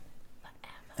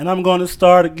And I'm going to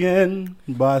start again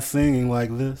by singing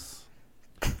like this.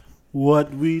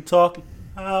 What we talking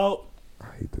about? I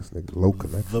hate this nigga. Low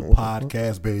connection. The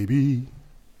podcast, baby.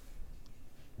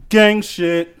 Gang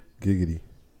shit. Giggity.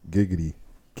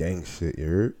 Gang shit, you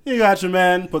heard? You got your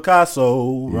man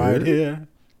Picasso right here.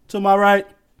 To my right,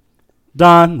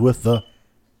 Don with the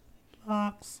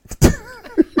locks. What's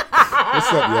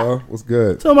up, y'all? What's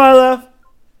good? To my left,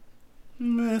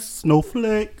 Miss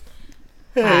Snowflake.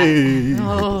 Hey.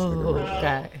 Oh,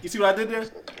 God. You see what I did there?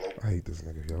 I hate this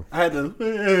nigga, yo. I had to.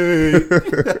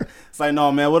 Hey. It's like,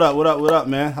 no, man. What up,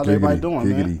 man? How's everybody doing,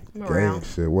 man? Gang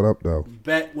shit. What up, though?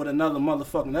 Back with another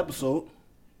motherfucking episode.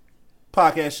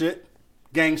 Podcast shit.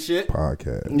 Gang shit.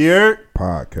 Podcast. Yeah.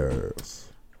 Podcast.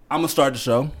 I'm going to start the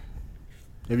show.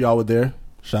 If y'all were there,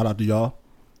 shout out to y'all.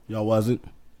 Y'all wasn't.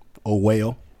 Oh,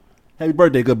 well. Happy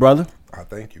birthday, good brother. I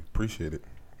thank you. Appreciate it,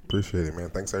 man.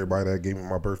 Thanks, everybody that gave me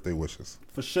my birthday wishes.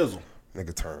 For shizzle.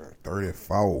 Nigga turned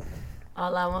 34.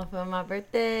 All I want for my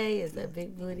birthday is a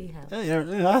big booty house.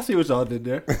 Yeah, I see what y'all did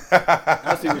there.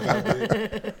 I see what y'all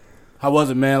did. How was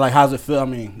it, man? Like, how's it feel? I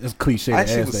mean, it's cliche. I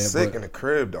actually was sick in the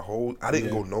crib I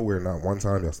didn't go nowhere not one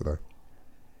time yesterday.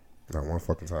 Not one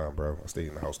fucking time, bro. I stayed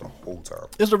in the house the whole time.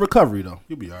 It's a recovery, though.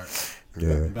 You'll be all right.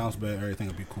 Yeah. Bounce back. Everything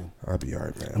will be cool. I'll be all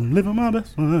right, man. I'm living my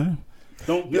best life.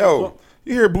 Yo,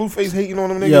 you hear Blueface hating on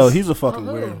them niggas? Yo, he's a fucking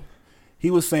weirdo. He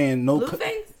was saying no.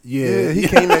 Blueface? Yeah, he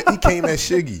came at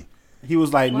Shiggy. He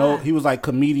was like, Why? no. He was like,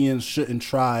 comedians shouldn't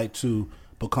try to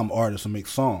become artists and make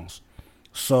songs.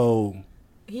 So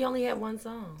He only had one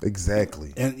song.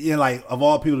 Exactly. and like of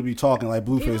all people to be talking like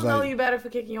Blueface, People know like you better for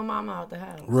kicking your mama out the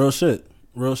house. real shit.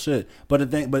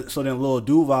 But so then Lil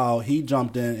Duval, he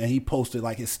jumped in and he posted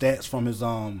like his stats from his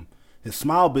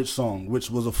Smile Bitch song, which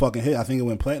was a fucking hit. I think it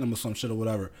went platinum or some shit or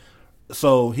whatever.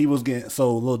 So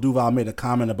Lil Duval made a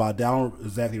comment about that. I don't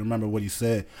exactly remember what he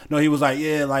said. No, he was like,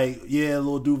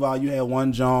 Lil Duval, you had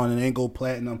one John and it ain't go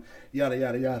platinum, yada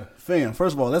yada yada. Fam,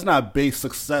 first of all, let's not base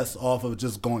success off of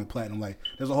just going platinum. Like,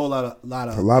 there's a whole lot of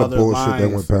other bullshit lines that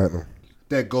went platinum.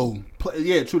 that go,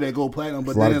 that go platinum,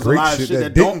 but There's then there's a lot of shit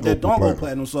that don't go platinum.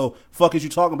 platinum. So fuck is you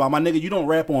talking about, my nigga? You don't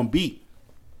rap on beat.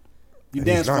 You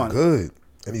dance He's not funny. good.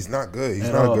 And he's not good. He's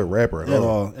At not all. a good rapper at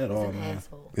all. He's At all, an man.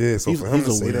 asshole. Yeah, so for him He's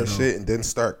to a say that weirdo. shit and then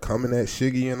start coming at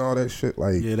Shiggy and all that shit,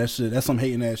 like, Yeah, that's some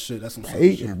hating ass shit. That's some sucker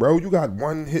hating, shit. bro. You got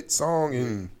one hit song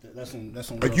and That's some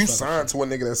like real you sucker signed to a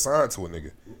nigga that signed to a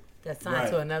nigga. That's signed Right.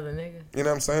 to another nigga. You know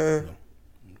what I'm saying? shit.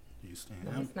 You stand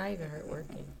No, up. it's not even hurt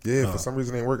working. Yeah, for some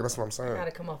reason it ain't working. That's what I'm saying.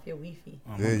 Gotta come off your Wi-Fi.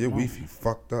 Yeah, your Wi-Fi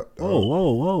fucked up, dog.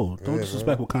 Whoa! Don't Yeah,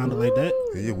 disrespect Wakanda like that.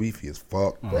 Yeah, your Wi-Fi is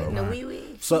fucked, What bro. in the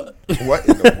wee-wee? So, What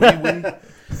in the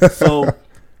wee-wee? so,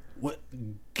 what?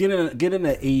 Getting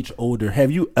an age older.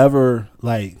 Have you ever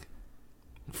like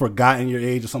forgotten your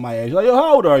age or somebody asked you like, yo,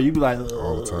 how old are you? You be like,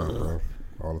 All the time, bro.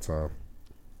 All the time.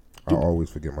 I always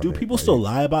forget my do name. people my still age.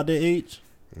 lie about their age?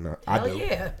 No, I Hell do.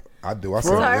 yeah. I do. I say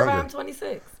So I'm everybody, younger. I'm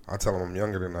 26. I tell them I'm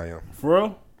younger than I am. For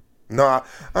real? No, I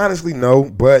honestly no.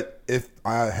 But if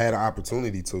I had an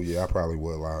opportunity to, yeah, I probably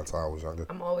would lie until I was younger.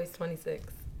 I'm always 26.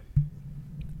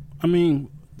 I mean,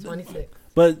 26.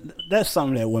 but that's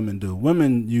something that women do.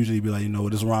 Women usually be like, you know,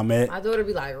 this is where I'm at. My daughter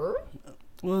be like,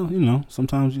 Well, you know,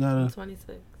 sometimes you gotta.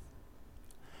 26.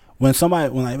 When I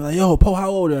be like, yo, Po, how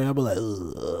old are you? I'll be like,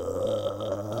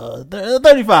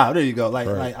 35. There you go. Right.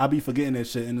 Like I be forgetting that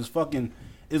shit, and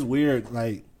it's weird.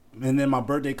 Like, and then my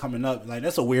birthday coming up, like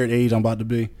that's a weird age I'm about to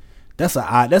be. That's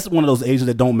one of those ages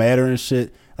that don't matter and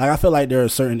shit. Like, I feel like there are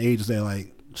certain ages that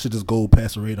like should just go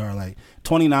past the radar. Like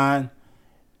 29,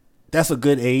 that's a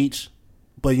good age,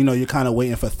 but you know you're kind of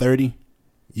waiting for 30.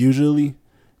 Usually,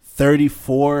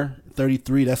 34,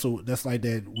 33. That's like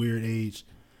that weird age.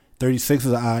 36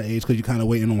 is an odd age because you're kind of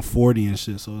waiting on 40 and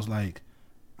shit. So it's like,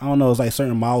 I don't know. It's like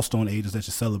certain milestone ages that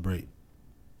you celebrate.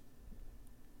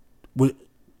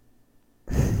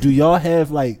 Do y'all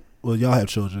have like? Well, y'all have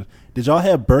children. Did y'all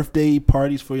have birthday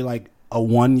parties for like a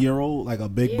 1-year-old, like a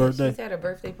big birthday? She's had a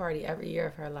birthday party every year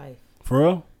of her life. For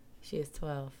real? She is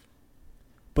 12.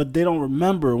 But they don't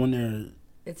remember when they're.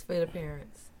 It's for the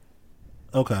parents.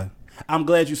 Okay, I'm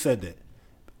glad you said that.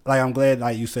 Like, I'm glad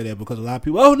like you said that because a lot of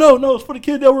people, oh no, it's for the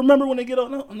kid. They'll remember when they get up.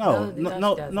 No, she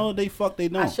doesn't. they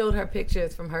don't. I showed her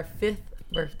pictures from her 5th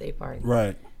birthday party.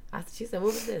 Right. She said,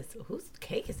 what was this? Whose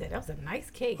cake is that? That was a nice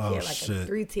cake. Oh, She had like shit.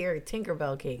 a 3-tier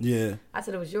Tinkerbell cake. Yeah. I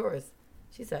said, it was yours.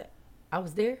 She said, I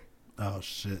was there. Oh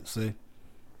shit. See.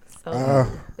 So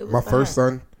it was My for first her.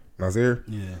 son, Nazir.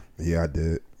 Yeah. Yeah, I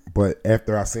did. But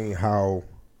after I seen how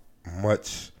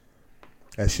much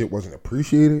that shit wasn't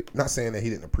appreciated, not saying that he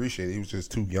didn't appreciate it, he was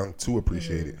just too young to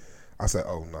appreciate it. I said,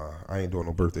 oh nah, I ain't doing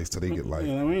no birthdays till they get like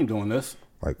Yeah, we ain't doing this.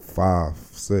 like 5,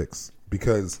 6.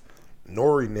 because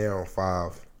Nori now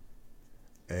 5,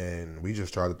 and we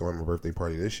just tried to throw him a birthday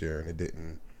party this year, and it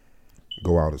didn't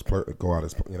go out as you know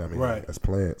what I mean, Right. as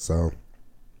planned. So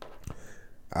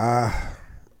I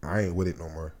ain't with it no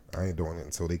more. I ain't doing it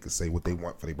until they could say what they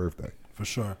want for their birthday. For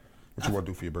sure. What you want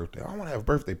to do for your birthday? I want to have a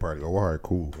birthday party. Oh, all right,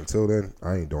 cool. Until then,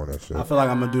 I ain't doing that shit. I feel like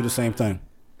I'm gonna do the same thing.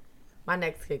 My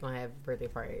next kid gonna have a birthday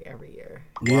party every year.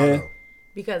 Yeah. Wow.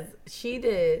 Because she's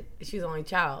the only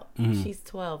child. She's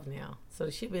 12 now. So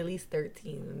she'll be at least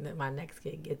 13 when my next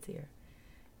kid gets here.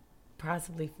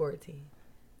 Possibly 14.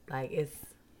 Like, it's,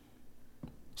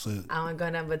 So, I don't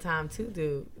got nothing but time to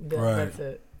do. Right.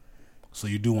 But so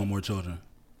you do want more children?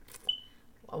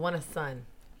 I want a son.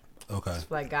 Okay. It's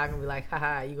like God gonna be like,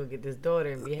 haha, you gonna get this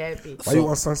daughter and be happy. Why you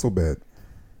want son so bad?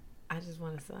 I just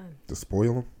want a son. To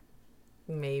spoil him?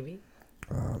 Maybe.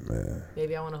 Oh man,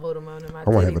 Maybe I want to hold him on in my I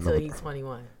wanna titty have till another- he's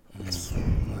 21.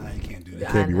 Nah, you can't do that.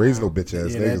 I can't be know. raising no bitch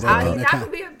ass Yeah, niggas. that- like He's that. not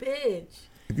gonna be a bitch.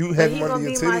 If you But have he him under gonna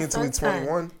your be titty my until he's son.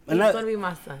 21, He's And that- gonna be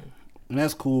my son. And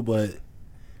that's cool, but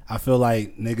I feel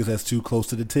like niggas that's too close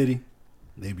to the titty,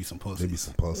 they be some pussy. they be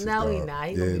some pussies. No, he dog. not.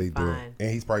 He yeah, gonna be they fine. do.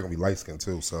 And he's probably gonna be light skinned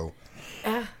too. So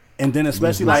And then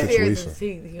especially My Lose-lose like, fear is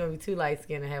situation. he's gonna be too light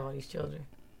skinned and have all these children.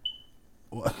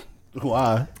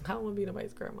 why? I don't want to be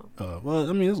nobody's grandma. Well,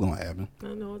 I mean, it's gonna happen.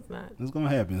 No, it's not. It's gonna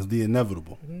happen. It's the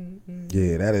inevitable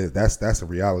yeah, that's a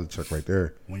reality check right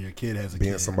there. when your kid has a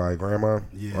Being kid. somebody's grandma,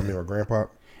 Yeah. I mean, or grandpa.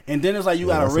 And then it's like you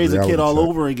Yeah, gotta that's a raise a kid reality all check.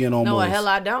 over again. Almost. No, hell,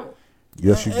 I don't.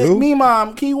 Yes, you Hey, do. me,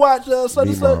 mom, can you watch such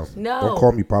Me, and such? mom. No. Don't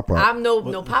call me Papa. I'm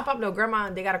no pop up, no grandma.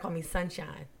 They gotta call me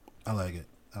Sunshine. I like it.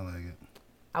 I like it.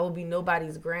 I will be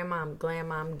nobody's grandma,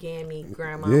 glamom, gammy,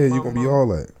 grandma. Yeah, mama, you gonna be all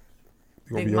that.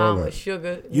 You gonna big be all mama, that.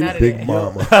 sugar. You None of Big that.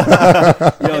 mama.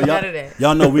 Yo, None y'all, of that.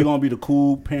 y'all know we gonna be the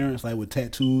cool parents, like with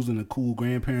tattoos, and the cool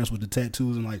grandparents with the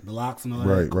tattoos and like the locks and all that,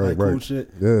 Right, right, like, cool right. shit.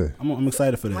 Yeah. I'm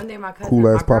excited for One that. day my cousin, Cool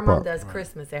my ass grandma pop-up. does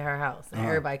Christmas at her house, and Uh-huh.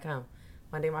 everybody come.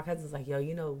 One day my cousin's like, yo,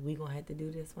 you know, we gonna have to do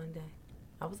this one day.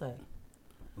 I was like,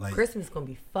 Like, Christmas gonna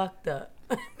be fucked up.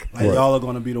 like What? y'all are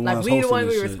gonna be the Like ones we the hosting one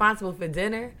this we shit. responsible for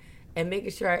dinner and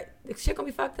making sure the shit gonna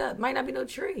be fucked up. Might not be no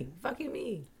tree. Fucking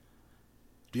me.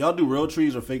 Do y'all do real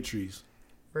trees or fake trees?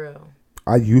 Real.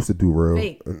 I used to do real.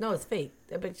 Fake. No, it's fake.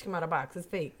 That bitch came out of the box. It's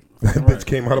fake. That bitch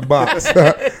came out of box.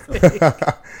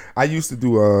 I used to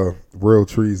do real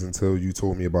trees until you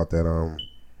told me about that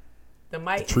The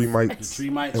mic. tree mites The tree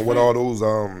mites and what fake? all those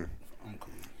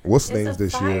what's It's names a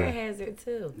this fire year. hazard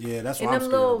too. Yeah, that's And what I'm them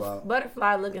scared little about.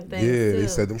 butterfly looking things Yeah, too. they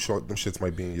said them shits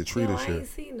might be in your tree Yo, this I year. ain't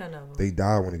seen none of them. They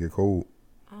die when it get cold.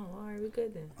 Oh, all right, we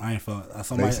good then. I ain't fuck. They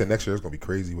Somebody said next year it's gonna be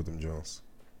crazy with them Jones.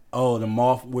 Oh, the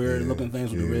moth weird Yeah, looking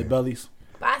things with the yeah. red bellies.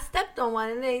 But I stepped on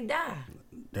one and they died.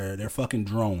 They're fucking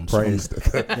drones. Probably ain't,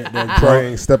 They're probably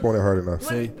ain't step on it hard enough.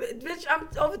 See? Bitch, I'm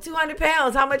over 200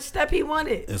 pounds. How much step he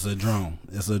wanted? It's a drone.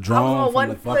 It's a on drone from one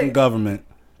the fucking foot. government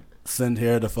sent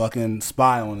here to fucking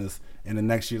spy on us. And the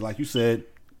next year, like you said,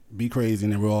 be crazy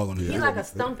and then we're all gonna He die. like a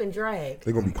stump and drag.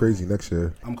 They're gonna be crazy next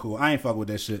year. I'm cool. I ain't fuck with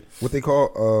that shit. What they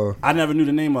call I never knew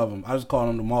the name of them. I just called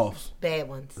them the moths. Bad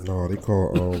ones. no, they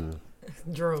call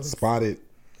Drones. spotted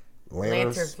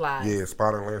lanterns. Lanternflies. Yeah,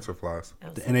 spotted lanternflies.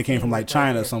 And they came from like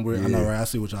China somewhere. I know, Yeah. right? I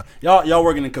see what y'all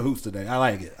working in cahoots today. I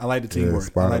like it. I like the Yeah,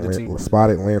 teamwork. I like the teamwork.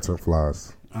 spotted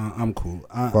lanternflies. I'm cool.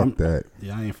 Fuck that.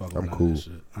 Yeah, I ain't fucking I'm with cool. that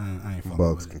shit. I ain't fucking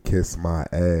Bugs with it. can kiss my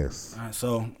ass. All right,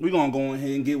 so we're going to go ahead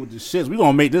and get with the shits. We're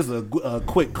going to make this a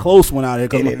quick, close one out here.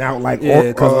 In and out like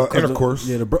intercourse.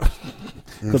 Yeah,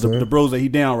 because the bros that he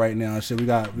down right now and shit. We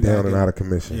got Down and out of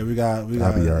commission. Yeah, we got. I'll You be all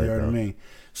right, know what I though. mean?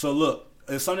 So look,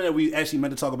 it's something that we actually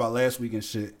meant to talk about last week and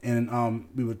shit. And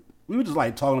we were just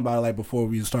like talking about it like before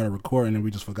we started recording, and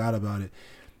we just forgot about it.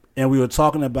 And we were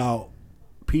talking about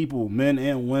people, men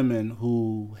and women,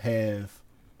 who have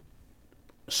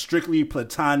strictly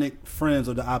platonic friends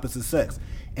of the opposite sex.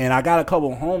 And I got a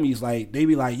couple of homies, like, they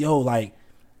be like, yo, like,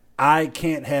 I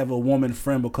can't have a woman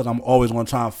friend because I'm always going to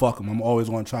try and fuck them. I'm always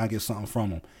going to try and get something from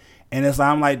them. And it's like,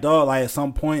 I'm like, dog, like, at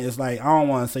some point, it's like, I don't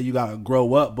want to say you got to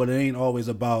grow up, but it ain't always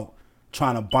about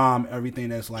trying to bomb everything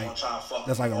that's like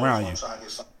around you.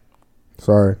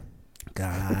 Sorry.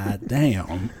 God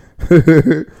damn.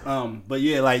 But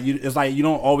yeah, like, it's like you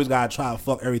don't always gotta try to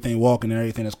fuck everything walking and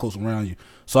everything that's close around you.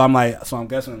 So I'm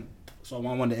guessing. So I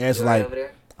wanted to ask, You like, over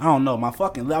there? I don't know, my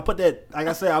fucking lip. I put that, like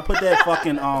I said, I put that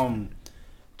fucking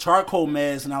charcoal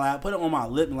mask and I put it on my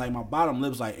lip and like my bottom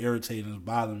lip's like irritating, it's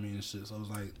bothering me and shit. So it's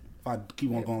like if I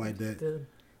keep on going like that, The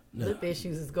lip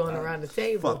issues is going around the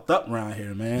table. fucked up around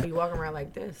here, man. Be walking around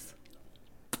like this.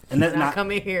 And that's When I not.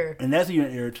 come in here. And that's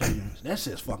even irritating. That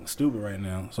shit's fucking stupid right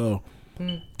now. So,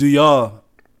 can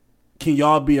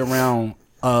y'all be around,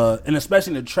 and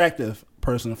especially an attractive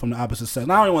person from the opposite sex.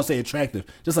 Now, I don't even want to say attractive,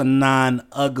 just a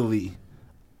non-ugly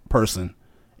person.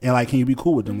 And like, can you be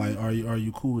cool with them? Like, are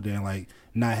you cool with them? Like,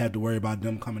 not have to worry about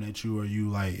them coming at you, or you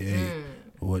like, hey,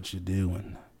 what you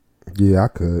doing? Yeah, I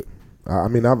could. I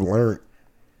mean, I've learned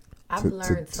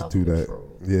to do that.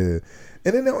 Yeah,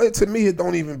 and then to me, it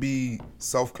don't even be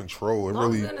self-control. It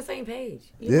really we're on the same page.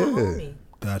 You're my homie.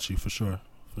 Got you for sure.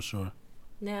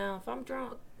 Now, if I'm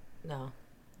drunk, no.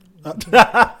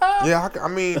 Yeah, I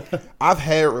mean, I've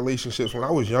had relationships when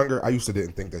I was younger. I used to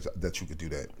didn't think that you could do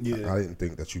that. Yeah, I didn't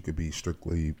think that you could be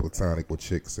strictly platonic with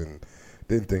chicks, and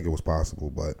didn't think it was possible.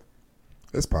 But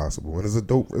it's possible, and it's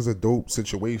a dope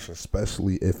situation,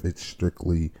 especially if it's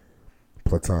strictly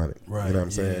platonic. Right. You know what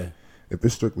I'm saying? Yeah. If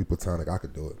it's strictly platonic, I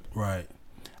could do it. Right.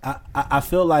 I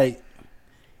feel like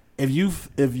if you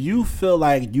feel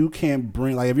like you can't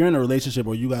bring, like, if you're in a relationship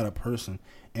or you got a person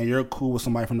and you're cool with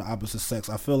somebody from the opposite sex,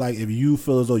 I feel like if you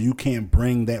feel as though you can't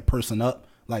bring that person up,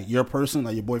 like your person,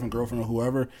 like your boyfriend, girlfriend, or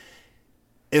whoever,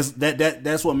 is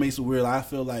that's what makes it weird. I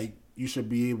feel like you should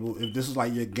be able, if this is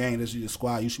like your gang, this is your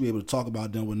squad, you should be able to talk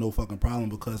about them with no fucking problem,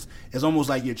 because it's almost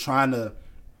like you're trying to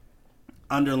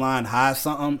underline hide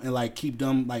something and like keep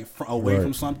them like away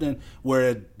from something,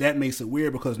 where that makes it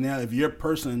weird, because now if your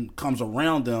person comes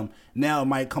around them, now it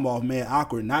might come off mad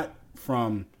awkward, not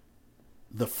from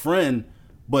the friend,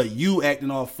 but you acting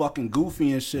all fucking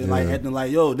goofy and shit, like acting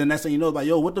like, yo, then that's when you know, like,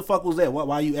 yo, what the fuck was that?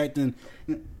 Why are you acting,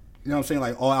 you know what I'm saying,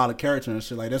 like all out of character and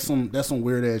shit? Like that's some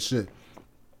weird ass shit.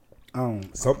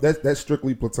 So that's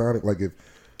strictly platonic. Like, if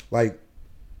like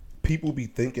people be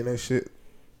thinking that shit,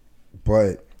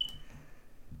 but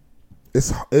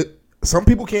some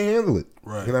people can't handle it.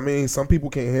 Right. You know what I mean? Some people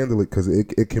can't handle it because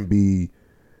it can be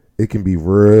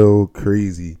real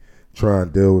crazy trying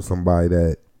to deal with somebody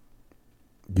that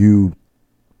you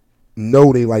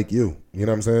know they like you. You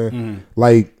know what I'm saying? Mm-hmm.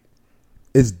 Like,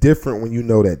 it's different when you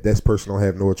know that this person don't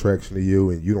have no attraction to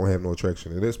you and you don't have no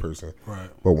attraction to this person. Right.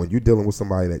 But when you're dealing with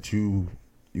somebody that you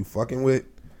fucking with,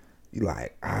 you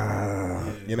like,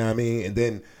 you know what I mean? And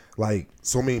then, like,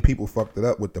 so many people fucked it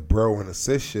up with the bro and the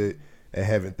sis shit and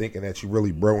having thinking that you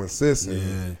really bro and sis,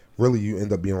 and really you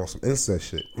end up being on some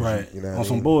incest shit. Right. You know what on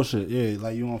some bullshit. Yeah,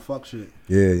 like you on fuck shit.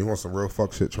 Yeah, you want some real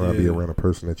fuck shit trying to be around a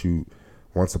person that you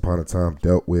once upon a time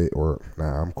dealt with, or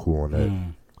I'm cool on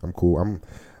that. I'm cool.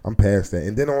 I'm past that.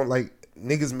 And then on, like,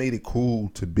 niggas made it cool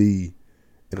to be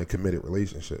in a committed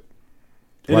relationship.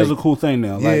 It is a cool thing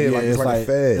now. Like, it's like a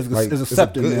fad. It's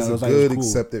accepted now. It's a good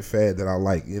accepted fad that I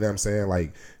like. You know what I'm saying?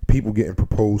 Like, people getting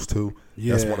proposed to.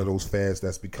 Yeah. That's one of those fads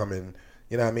that's becoming,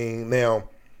 you know what I mean? Now,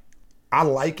 I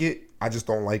like it. I just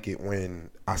don't like it when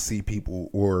I see people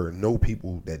or know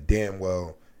people that damn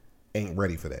well ain't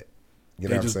ready for that. You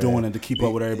know They're just doing it to keep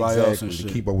up with everybody else and shit.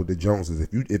 To keep up with the Joneses.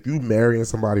 If you marrying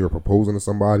somebody or proposing to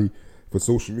somebody for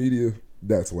social media,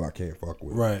 that's what I can't fuck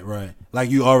with. Right.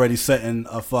 Like, you already setting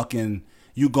a fucking,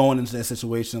 you going into that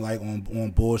situation like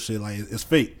on bullshit. Like, it's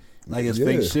fake. Like, it's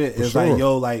fake shit. It's like,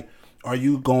 yo, like, are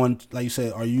you going, like you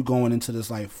said, are you going into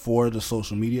this like for the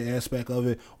social media aspect of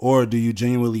it, or do you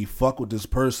genuinely fuck with this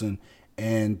person,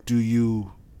 and do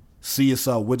you see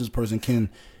yourself with this person?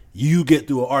 Can you get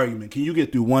through an argument? Can you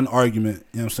get through one argument,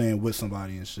 you know what I'm saying, with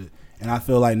somebody and shit? And I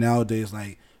feel like nowadays,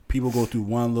 like, people go through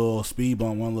one little speed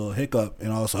bump, one little hiccup,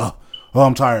 and also,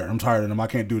 I'm tired of them. I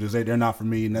can't do this. They're not for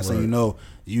me. And that's how you know,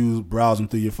 you browsing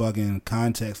through your fucking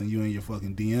contacts and you in your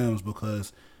fucking DMs,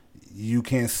 because you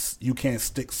can't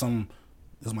stick some,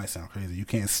 this might sound crazy, you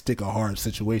can't stick a hard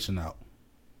situation out.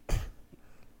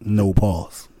 No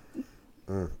pause.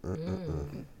 I'm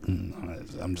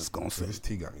just gonna say, this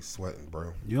tea got me sweating,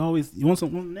 bro. You want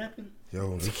some napkin?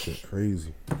 Yo, this shit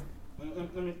crazy. Let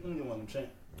me get one of them, champ.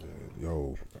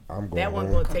 Yo, I'm going. That one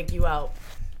home. gonna take you out.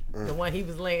 The one he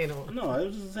was laying on. No, I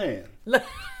was just saying. Look,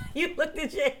 you looked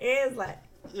at your hands like.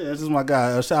 Yeah, this is my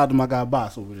guy. Shout out to my guy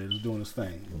Boss over there, just doing his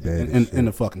thing in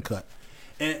the fucking cut.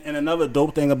 And another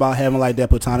dope thing about having like that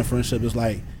platonic friendship is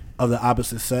like of the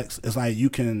opposite sex. It's like you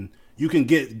can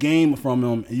get game from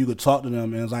them and you could talk to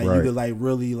them, and it's like you could like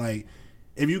really like,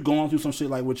 if you going through some shit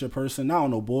like with your person, not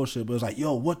on no bullshit, but it's like,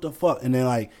 yo, what the fuck? And then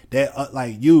like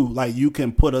that, you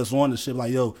can put us on the shit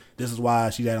like, yo, this is why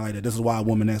she acting like that. This is why a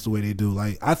woman acts the way they do.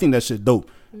 Like, I think that shit dope.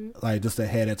 Like, just to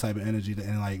have that type of energy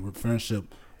and like friendship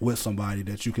with somebody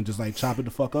that you can just like chop it the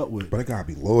fuck up with. But it gotta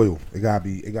be loyal. It gotta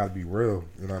be real.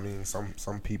 You know what I mean?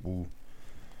 Some people,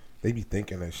 they be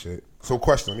thinking that shit. So,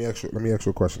 question. Let me ask you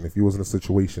a question. If you was in a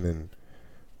situation and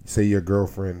say your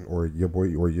girlfriend or your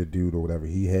boy or your dude or whatever,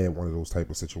 he had one of those type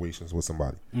of situations with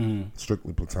somebody,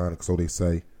 strictly platonic, so they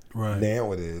say. Right.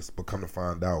 Now it is, but come to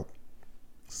find out,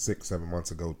 6-7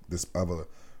 months ago, this other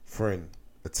friend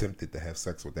attempted to have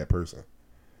sex with that person.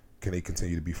 can they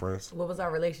continue to be friends? What was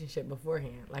our relationship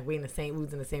beforehand? Like we was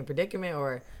in the same predicament,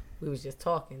 or we was just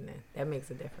talking? Then that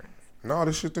makes a difference. No,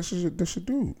 this should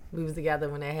do. We was together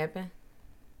when that happened.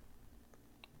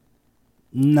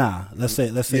 Nah, let's say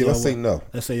no.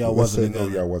 Let's say y'all wasn't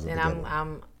together.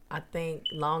 And I think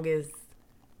longest.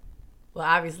 Well,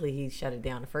 obviously he shut it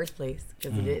down in the first place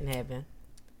because it didn't happen.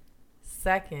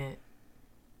 Second,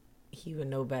 he would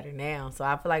know better now, so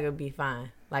I feel like it would be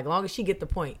fine. Like long as she get the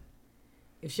point.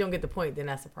 If she don't get the point, then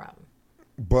that's a problem.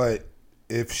 But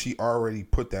if she already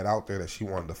put that out there that she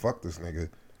wanted to fuck this nigga,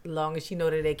 long as she know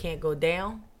that they can't go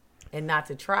down, and not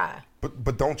to try.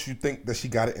 But don't you think that she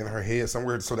got it in her head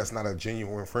somewhere, so that's not a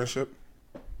genuine friendship?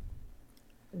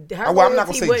 Her I'm not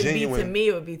gonna say wouldn't genuine. be to me;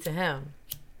 it would be to him.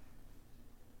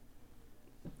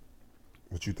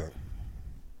 What you think?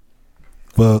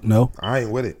 Fuck no. I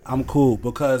ain't with it. I'm cool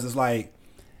because it's like,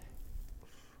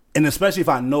 and especially if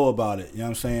I know about it, you know what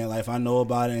I'm saying? Like if I know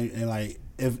about it, and like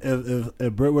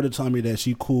if Britt were to tell me that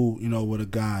she cool, you know, with a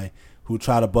guy who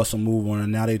try to bust a move on her,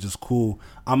 and now they just cool,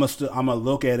 I'm gonna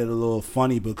look at it a little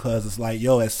funny because it's like,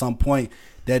 yo, at some point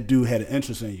that dude had an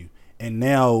interest in you, and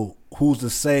now who's to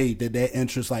say that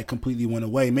interest like completely went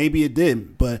away? Maybe it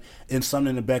didn't, but in something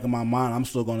in the back of my mind, I'm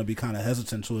still gonna be kind of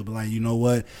hesitant to it. But like, you know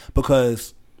what?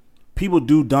 Because people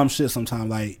do dumb shit sometimes.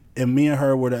 Like if me and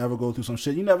her were to ever go through some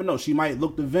shit, you never know. She might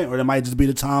look the vent, or there might just be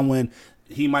the time when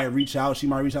he might reach out. She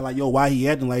might reach out like, yo, why he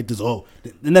acting like this? Oh,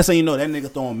 the next thing you know, that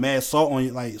nigga throwing mad salt on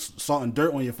you, like salt and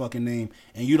dirt on your fucking name,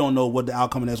 and you don't know what the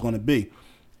outcome of that's going to be.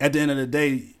 At the end of the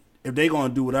day, if they going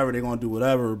to do whatever, they're going to do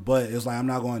whatever. But it's like, I'm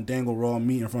not going to dangle raw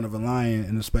meat in front of a lion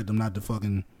and expect them not to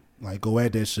fucking like go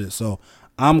at that shit. So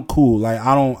I'm cool. Like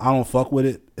I don't fuck with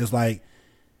it. It's like,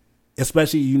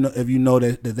 especially if you know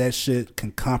that shit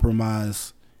can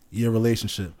compromise your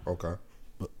relationship. Okay.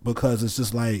 Because it's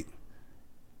just like,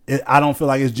 I don't feel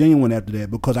like it's genuine after that,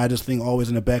 because I just think always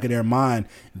in the back of their mind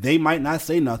they might not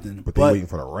say nothing, but they're waiting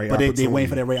for the right opportunity. They waiting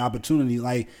for that right opportunity.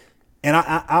 Like, and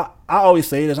I always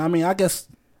say this. I mean, I guess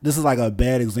this is like a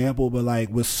bad example, but like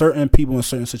with certain people in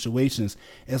certain situations,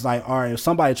 it's like, all right, if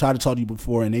somebody tried to talk to you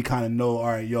before and they kind of know, all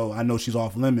right, yo, I know she's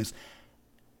off limits,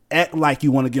 act like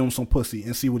you want to give him some pussy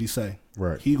and see what he say.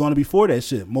 Right. He's going to be for that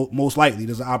shit. Most likely,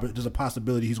 there's a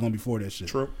possibility he's going to be for that shit.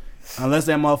 True. Unless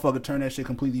that motherfucker turn that shit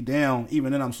completely down,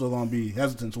 even then I'm still going to be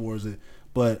hesitant towards it.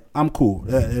 But I'm cool.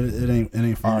 It ain't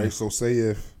for me. All right, so say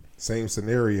if, same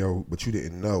scenario, but you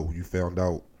didn't know, you found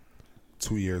out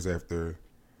 2 years after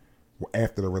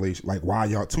the relation, like while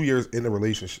y'all 2 years in the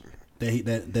relationship,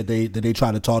 that they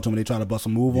try to talk to him, they try to bust a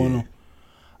move on him.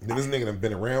 Then this nigga done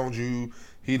been around you.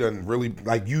 He done really,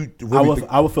 like, you really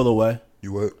I would feel away.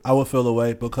 You would? I would feel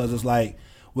away, because it's like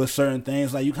with certain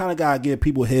things, like you kind of gotta give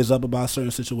people heads up about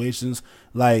certain situations,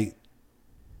 like,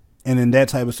 and in that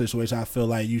type of situation, I feel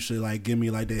like you should like give me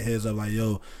like that heads up, like,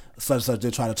 yo, such and such, they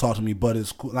try to talk to me, but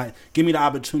it's cool. Like, give me the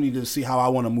opportunity to see how I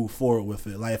want to move forward with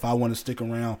it. Like, if I want to stick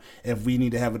around, if we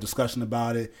need to have a discussion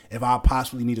about it, if I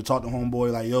possibly need to talk to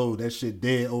homeboy, like, yo, that shit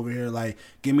dead over here. Like,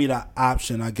 give me the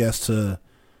option, I guess, to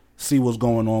see what's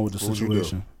going on with the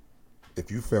situation. If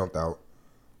you found out,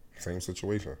 same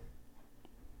situation.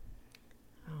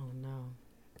 I don't know.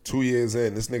 2 years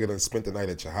in, this nigga done spent the night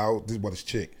at your house. This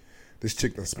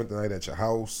chick done spent the night at your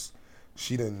house.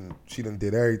 She done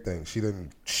did everything. She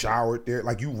done showered there.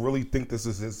 Like, you really think this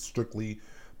is his strictly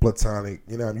platonic?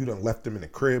 You know, you done left them in the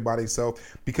crib by themselves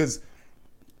because,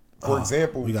 for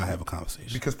example, we gotta have a conversation.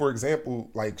 Because, for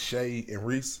example, like Shay and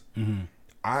Reese,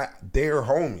 they're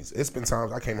homies. It's been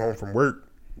times I came home from work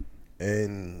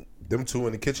and them two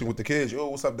in the kitchen with the kids. Yo,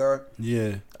 what's up, Don?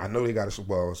 Yeah. I know they got a,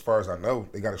 well, as far as I know,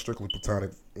 they got a strictly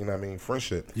platonic, you know what I mean,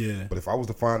 friendship. Yeah. But if I was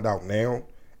to find out now,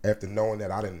 after knowing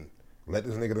that I didn't let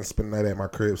this nigga done spend the night at my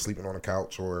crib sleeping on the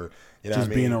couch, or, you know just what I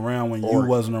mean? being around when you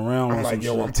wasn't around. I'm like,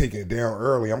 yo, shit. I'm taking it down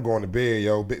early. I'm going to bed,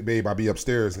 yo. Babe, I'll be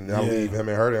upstairs. And then I leave him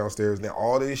and her downstairs. Now,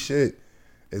 all this shit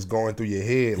is going through your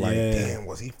head. Like, damn,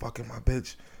 was he fucking my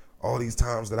bitch? All these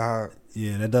times that I...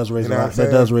 Yeah, that does raise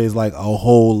like a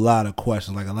whole lot of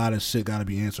questions. Like, a lot of shit got to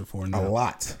be answered for now. A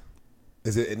lot.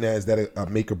 Is that a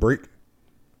make or break?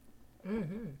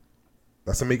 Mm-hmm.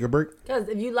 That's a make or break? Because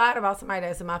if you lied about somebody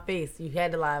that's in my face, you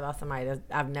had to lie about somebody that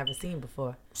I've never seen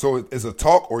before. So is it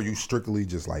talk, or you strictly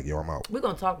just like, yo, I'm out? We're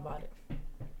going to talk about it.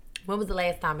 When was the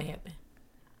last time it happened?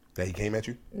 That he came at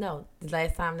you? No, the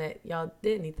last time that y'all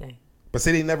did anything. But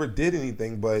say they never did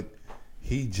anything, but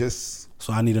he just...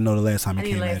 So I need to know the last time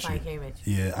he came at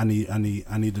you. Yeah, I need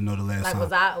to know the last time.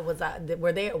 Like,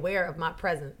 were they aware of my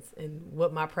presence and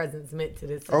what my presence meant to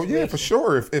this situation? Oh yeah, for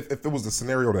sure. If it was the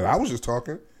scenario that I was just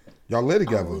talking, Y'all live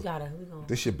together. We gonna.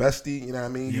 This your bestie, you know what I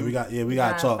mean? Yeah, we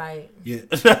gotta talk. Fight. Yeah.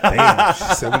 Damn, she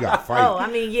said we gotta fight. Oh,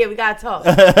 I mean, yeah, we gotta talk.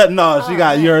 No, she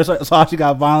got man. yours. So she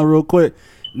got violent real quick.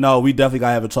 No, we definitely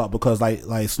gotta have a talk because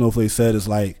like Snowflake said, it's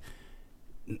like,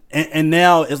 and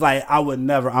now it's like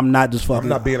I'm not just fucking. I'm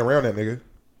not being around that nigga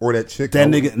or that chick. That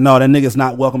nigga's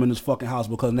not welcome in this fucking house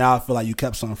because now I feel like you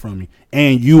kept something from me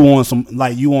and you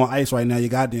on ice right now, your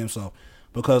goddamn self.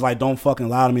 Because like, don't fucking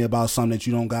lie to me about something that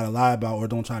you don't gotta lie about, or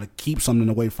don't try to keep something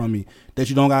away from me that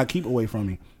you don't gotta keep away from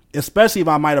me. Especially if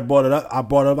I might have brought it up. I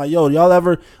brought it up like, yo, y'all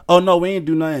ever? Oh no, we ain't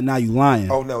do nothing. Now you lying.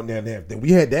 Oh no, now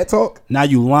we had that talk. Now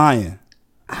you lying.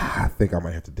 I think I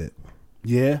might have to dip.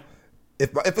 Yeah.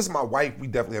 If it's my wife, we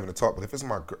definitely having a talk. But if it's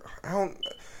my girl,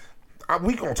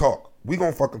 we gonna talk. We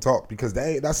gonna fucking talk because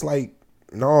that's like,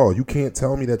 no, you can't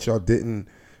tell me that y'all didn't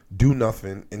do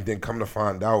nothing and then come to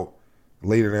find out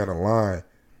later down the line,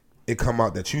 it come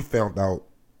out that you found out.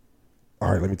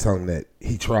 All right, let me tell him that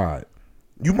he tried.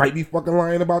 You might be fucking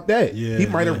lying about that. Yeah, he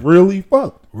might have really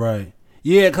fucked. Right.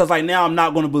 Yeah, because like now I'm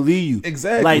not going to believe you.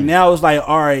 Exactly. Like now it's like,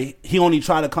 all right, he only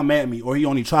tried to come at me or he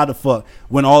only tried to fuck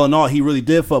when all in all he really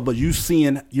did fuck. But you're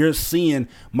seeing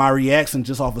my reaction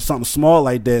just off of something small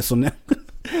like that.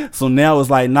 So now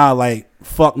it's like, nah, like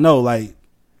fuck no, like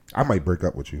I might break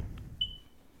up with you.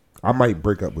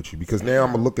 Because now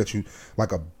I'm gonna look at you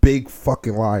like a big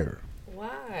fucking liar.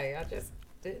 Why? I just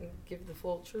didn't give the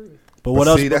full truth. But what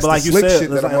else? See, But that's like the you slick said, shit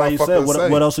that a like you said, motherfucker say.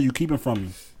 what else are you keeping from me?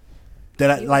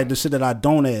 That I, like the shit that I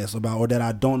don't ask about, or that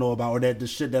I don't know about, or that the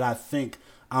shit that I think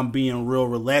I'm being real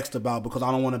relaxed about because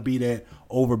I don't want to be that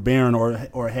overbearing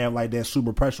or have like that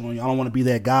super pressure on you. I don't want to be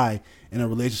that guy in a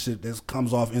relationship that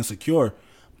comes off insecure.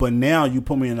 But now you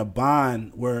put me in a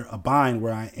bind where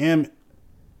I am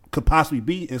could possibly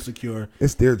be insecure.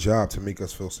 It's their job to make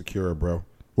us feel secure, bro.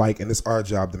 Like, and it's our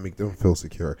job to make them feel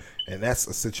secure. And that's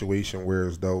a situation where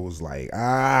it's those like,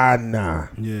 nah,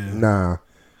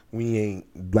 we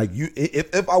ain't like you.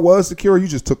 If I was secure, you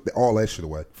just took all that shit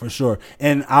away. For sure.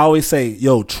 And I always say,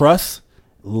 yo, trust,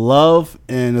 love,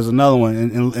 and there's another one,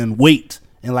 and weight.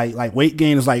 And like weight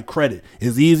gain is like credit.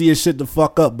 It's easy as shit to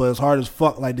fuck up, but it's hard as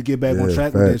fuck like to get back on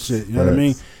track with that shit. You know what I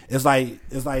mean? It's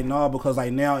like no, because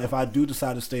like now if I do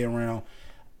decide to stay around,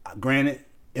 granted,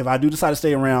 if I do decide to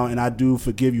stay around and I do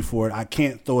forgive you for it, I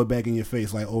can't throw it back in your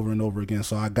face like over and over again.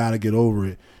 So I gotta get over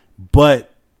it.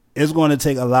 But it's going to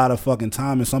take a lot of fucking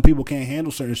time, and some people can't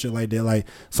handle certain shit like that. Like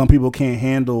some people can't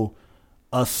handle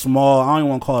a small, I don't even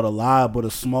want to call it a lie, but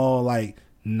a small like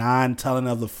non-telling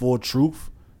of the full truth.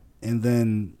 And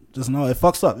then just know it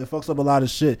fucks up. It fucks up a lot of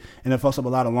shit, and it fucks up a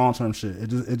lot of long term shit.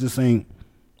 It just ain't.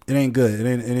 It ain't good. It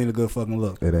ain't a good fucking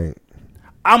look. It ain't.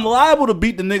 I'm liable to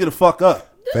beat the nigga the fuck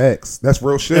up. Facts. That's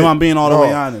real shit. If I'm being all the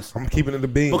way honest, I'm keeping it a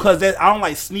bean because I don't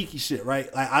like sneaky shit.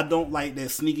 Right? Like I don't like that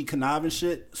sneaky conniving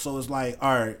shit. So it's like,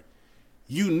 all right,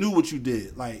 you knew what you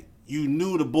did. Like you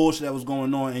knew the bullshit that was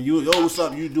going on, and yo, what's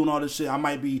up? You doing all this shit? I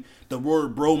might be the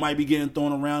word bro might be getting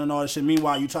thrown around and all this shit.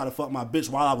 Meanwhile, you try to fuck my bitch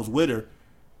while I was with her.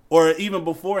 Or even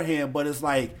beforehand, but it's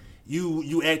like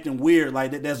you acting weird,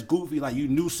 like that's goofy, like you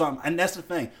knew something. And that's the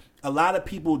thing. A lot of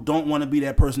people don't want to be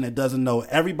that person that doesn't know.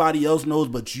 Everybody else knows,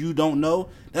 but you don't know.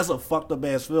 That's a fucked up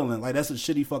ass feeling. Like that's a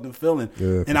shitty fucking feeling.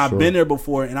 Yeah, and I've been there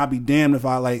before, and I'd be damned if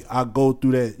I go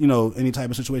through that, any type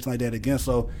of situation like that again.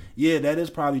 So yeah, that is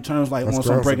probably terms like that's on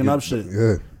some breaking up shit.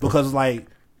 Yeah. Because like,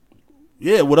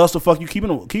 yeah, what else the fuck you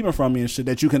keeping from me and shit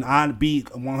that you can be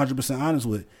 100% honest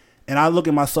with. And I look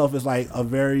at myself as like a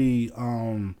very, I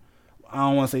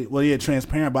don't want to say,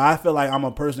 transparent, but I feel like I'm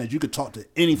a person that you could talk to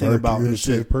anything about and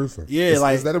shit. Person. Yeah,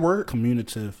 is that a word?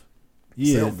 Communicative.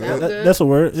 Yeah, Sounds good. that's a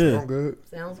word. Yeah, Sound good.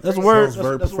 Sounds that's a word. Sounds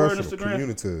very That's a word on professional.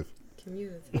 Instagram.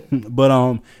 Communicative.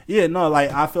 But yeah, no,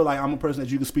 like I feel like I'm a person that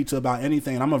you can speak to about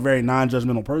anything, and I'm a very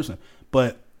non-judgmental person.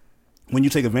 But when you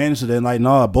take advantage of that, like,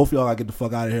 nah, both of y'all gotta get the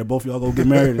fuck out of here. Both of y'all go get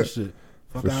married and shit.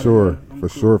 Fuck For outta sure, here.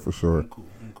 for sure. I'm cool.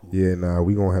 Yeah, nah,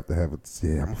 we gonna have to have it.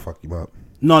 Yeah, I'm gonna fuck him up.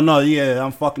 No, yeah,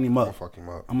 I'm fucking him I'm up. gonna fuck him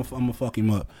up. I'm gonna fuck him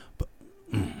up. But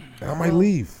I might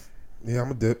leave. Yeah,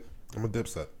 I'm a dip. I'm a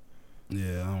dipset.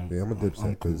 yeah, I'm a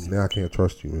dipset because now I can't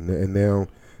trust you, and now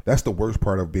that's the worst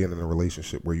part of being in a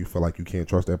relationship where you feel like you can't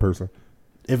trust that person.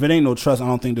 If it ain't no trust, I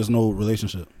don't think there's no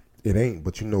relationship. It ain't,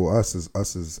 but us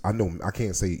as I know I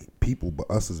can't say people, but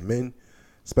us as men,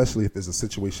 especially if there's a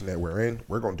situation that we're in,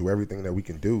 we're gonna do everything that we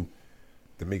can do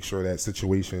to make sure that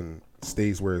situation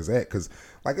stays where it's at. Because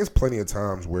like there's plenty of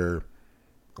times where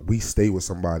we stay with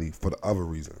somebody for the other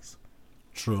reasons.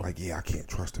 True. Like, yeah, I can't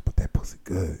trust her, but that pussy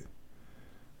good.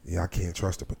 Yeah, I can't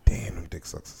trust her, but damn, them dick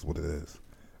sucks is what it is.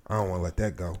 I don't want to let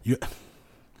that go.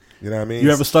 You know what I mean?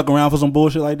 You ever stuck around for some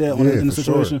bullshit like that in the for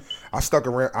situation? Sure. I stuck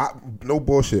around. No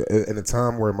bullshit. In a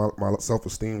time where my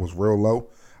self-esteem was real low,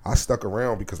 I stuck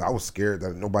around because I was scared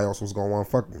that nobody else was gonna want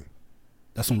to fuck me.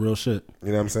 That's some real shit. You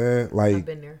know what I'm saying? Like, I've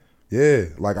been there. Yeah,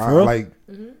 like For I real? like.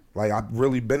 Like I've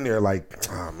really been there. Like,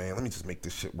 oh man, let me just make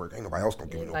this shit work. Ain't nobody else gonna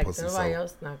give me no Like pussy. nobody So,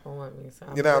 else not gonna want me. So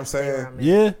you know what I'm saying?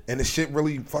 Yeah. And the shit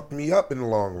really fucked me up in the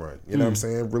long run. You know what I'm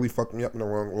saying? Really fucked me up in the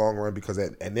long run because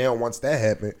and then once that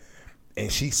happened,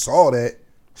 and she saw that,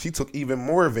 she took even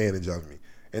more advantage of me.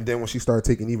 And then when she started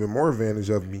taking even more advantage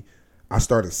of me, I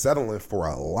started settling for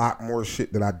a lot more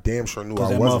shit that I damn sure knew I Because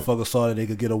that wasn't. motherfucker saw that they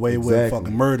could get away with Exactly.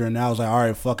 fucking murder, and I was like, all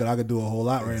right, fuck it, I could do a whole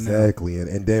lot right now. Exactly.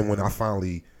 And then when I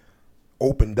finally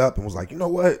opened up and was like, you know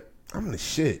what? I'm the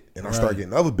shit. And I started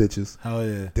getting other bitches. Hell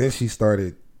yeah. Then she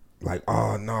started like,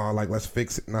 oh, no, like, let's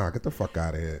fix it. Nah, get the fuck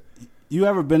out of here. You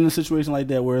ever been in a situation like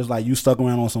that where it's like you stuck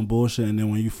around on some bullshit, and then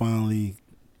when you finally,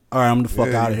 all right, I'm the fuck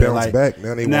Yeah, out you of here. bounce Like, back.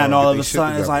 Now they now wanna all get of they a shit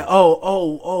sudden it's together. like,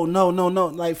 oh, no.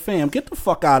 Like, fam, get the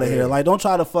fuck out of here. Like, don't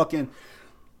try to fucking,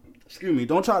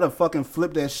 don't try to fucking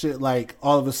flip that shit like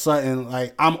all of a sudden,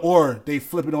 like, or they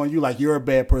flip it on you like you're a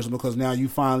bad person because now you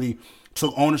finally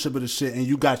took ownership of the shit and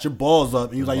you got your balls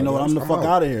up and you was like, you know what, I'm the fuck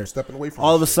out of here. Stepping away from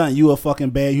all of a this shit. sudden you a fucking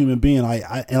bad human being.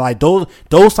 Like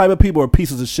those type of people are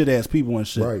pieces of shit ass people and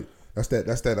shit. Right. That's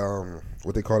that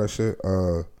what they call that shit?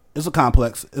 It's a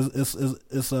complex. It's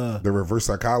The reverse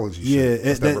psychology yeah, shit.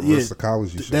 That's that reverse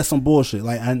psychology shit. That's some bullshit.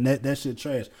 Like that shit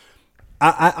trash.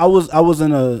 I was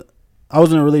in a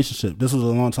relationship. This was a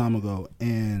long time ago,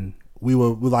 and we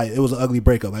like, it was an ugly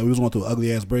breakup. Like, we was going through an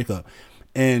ugly ass breakup,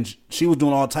 and she was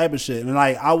doing all type of shit. And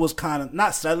like, I was kind of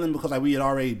not settling because like we had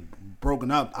already broken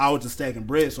up. I was just stacking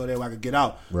bread so that way I could get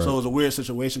out. Right. So it was a weird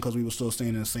situation because we were still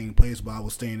staying in the same place, but I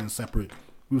was staying in separate.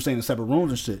 We were staying in separate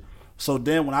rooms and shit. So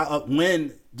then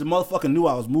when the motherfucker knew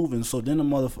I was moving, so then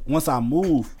once I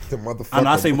moved, The motherfucker. I know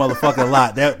I say motherfucker a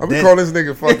lot. I'm gonna call this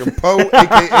nigga fucking Poe,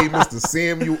 aka Mr.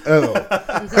 Samuel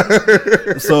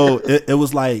L. So it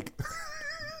was like,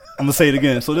 I'm gonna say it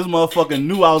again. So this motherfucker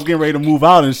knew I was getting ready to move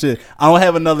out and shit. I don't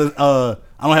have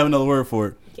another word for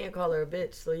it. You can't call her a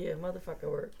bitch, so yeah, motherfucker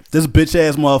work. This bitch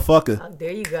ass motherfucker. Oh,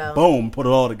 there you go. Boom, put it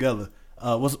all together.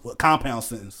 What's compound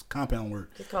sentence? Compound word.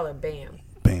 Just call her Bam.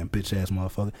 Bam, bitch ass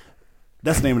motherfucker.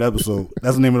 That's the name of the episode.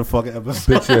 That's the name of the fucking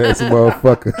episode. Bitch ass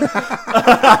motherfucker.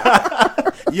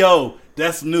 Yo,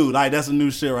 that's new. Like, that's a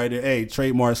new shit right there. Hey,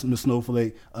 trademark Miss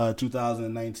Snowflake,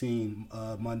 2019,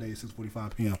 Monday,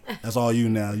 6:45 p.m. That's all you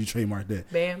now. You trademark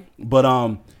that. Bam. But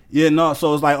yeah, no.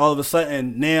 So it's like all of a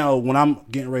sudden now when I'm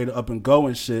getting ready to up and go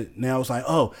and shit, now it's like,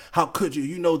 oh, how could you?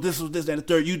 You know, this was this and the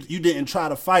third. You didn't try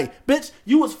to fight, bitch.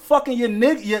 You was fucking your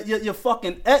nigga, your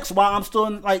fucking ex while I'm still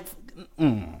in, like.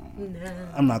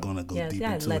 I'm not gonna go deep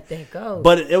into let it. that go.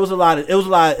 But it was an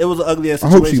ugly ass I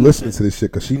situation. hope she listening to this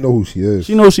shit because she know who she is.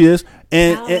 She knows she is,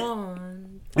 and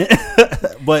Down.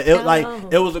 but it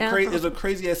was Down. a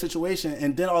crazy ass situation.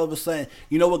 And then all of a sudden,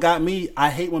 you know what got me? I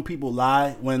hate when people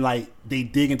lie, when like they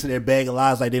dig into their bag of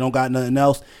lies like they don't got nothing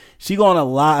else. She gonna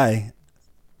lie.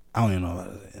 I don't even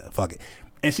know. Fuck it.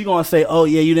 And she gonna say, "Oh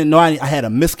yeah, you didn't know I had a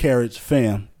miscarriage,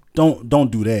 fam." Don't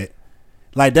do that.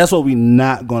 Like, that's what we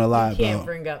not gonna lie You can't about.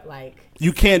 bring up like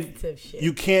You can't sensitive shit.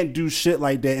 you can't do shit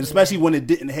like that, and especially when it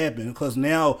didn't happen, because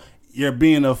now you're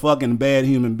being a fucking bad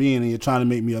human being and you're trying to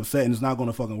make me upset, and it's not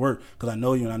gonna fucking work because I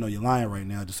know you and I know you're lying right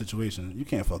now. The situation, you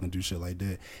can't fucking do shit like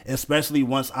that, especially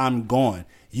once I'm gone.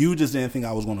 You just didn't think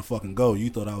I was gonna fucking go.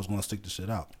 You thought I was gonna stick the shit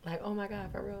out. like, oh my god,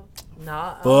 for real?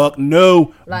 Nah. Fuck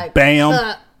no. Like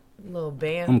Bam. Little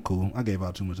Bam. I'm cool. I gave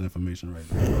out too much information right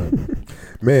there.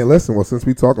 Man, listen. Well, since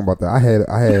we talking about that, I had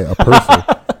a person,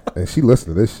 and she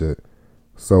listened to this shit.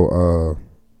 So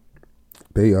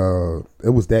it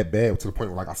was that bad to the point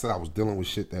where, like I said, I was dealing with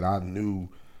shit that I knew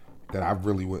that I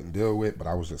really wouldn't deal with, but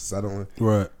I was just settling.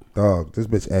 Right. Dog, this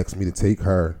bitch asked me to take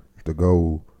her to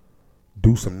go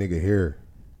do some nigga hair,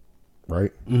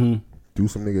 right? Mm-hmm. Do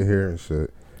some nigga hair and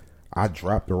shit. I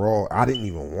dropped her off. I didn't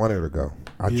even want her to go.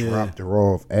 I Yeah. dropped her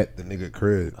off at the nigga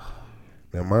crib.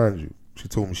 Now, mind you, she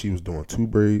told me she was doing 2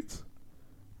 braids.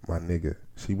 My nigga,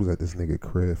 she was at this nigga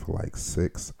crib for like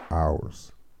 6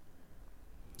 hours.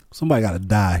 Somebody gotta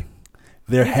die.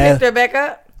 There You has picked her back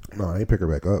up? No, I ain't pick her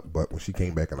back up, but when she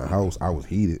came back in the house, I was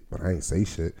heated, but I ain't say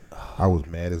shit. I was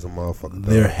mad as a motherfucker.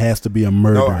 there has to be a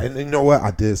murder. No, and you know what?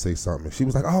 I did say something. She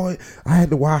was like, "Oh, I had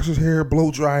to wash his hair, blow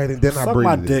dry it, and then I Suck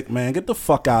braided my it." dick, man. Get the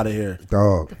fuck out of here.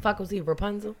 Dog, The fuck was he,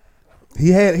 Rapunzel? he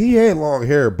had long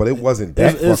hair, but it wasn't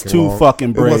that It's fucking two long. fucking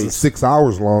It wasn't braids. 6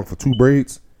 hours long for 2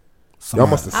 braids. Y'all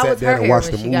must have How sat was her down and hair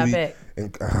watched when the she got movie, back?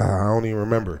 and I don't even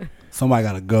remember. Somebody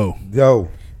gotta go. Yo,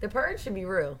 The purge should be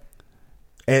real.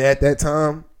 and at that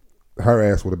time, her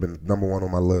ass would have been number one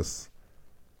on my list.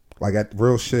 Like at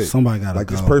real shit. Somebody gotta like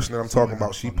go. This person that I'm talking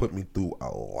about, she put me through a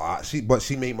lot. But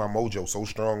she made my mojo so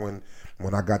strong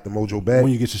when I got the mojo back.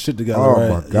 When you get your shit together, oh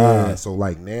right? my god! Yeah. So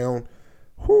like now,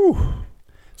 whew.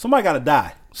 Somebody gotta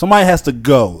die. Somebody has to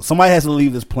go. Somebody has to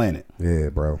leave this planet. Yeah,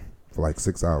 bro. For like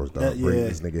 6 hours, dog. Yeah. Braiding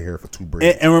this nigga hair for 2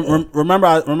 braids. And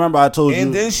remember I told you.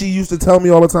 And then she used to tell me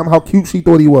all the time how cute she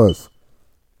thought he was.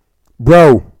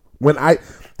 Bro,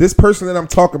 this person that I'm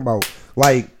talking about,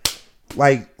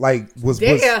 was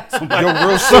Damn. yo,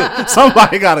 real shit.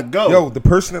 Somebody gotta go. Yo, the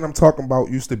person that I'm talking about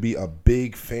used to be a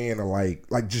big fan of like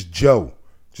just Joe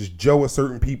of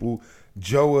certain people,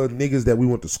 Joe of niggas that we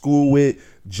went to school with,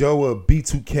 Joe of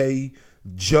B2K,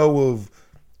 Joe of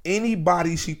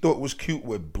anybody she thought was cute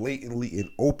would blatantly and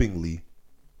openly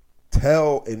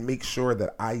tell and make sure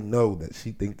that I know that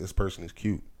she think this person is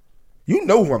cute. You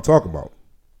know who I'm talking about.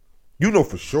 You know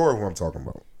for sure who I'm talking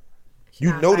about.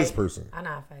 You know this person. I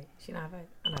not fake. She not fake.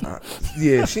 I not fake.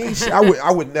 Yeah, she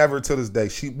I would never to this day.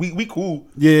 We cool.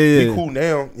 Yeah. We cool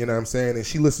now, you know what I'm saying? And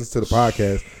she listens to the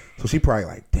podcast. So she probably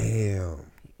like, damn.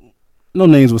 No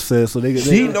names were said, so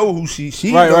she know who she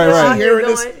right, know right. She hearing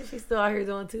this. She's still out here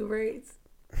doing 2 braids.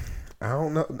 I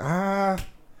don't know. I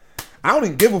don't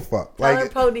even give a fuck. Tell her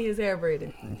Like, Pody is hair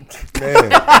braided.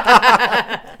 man,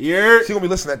 Yeah. she gonna be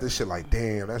listening at this shit like,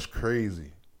 damn, that's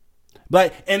crazy.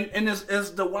 Like, and it's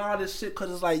the wildest shit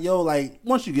because it's like, yo, like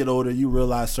once you get older, you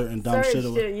realize certain dumb shit.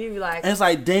 You be like, and it's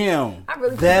like, damn, I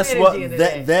really that's put what energy into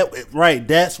that right.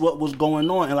 That's what was going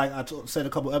on. And like I said a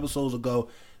couple episodes ago,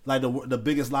 like the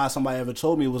biggest lie somebody ever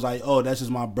told me was like, oh, that's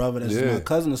just my brother, that's just my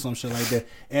cousin or some shit like that.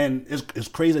 And it's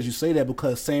crazy that you say that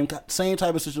because same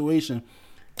type of situation.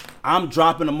 I'm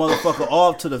dropping a motherfucker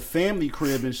off to the family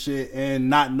crib and shit, and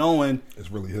not knowing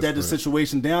It's really his that the crib.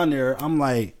 situation down there. I'm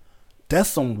like, that's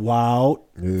some wild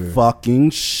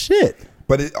fucking shit.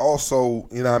 But it also,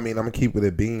 you know what I mean? I'm going to keep with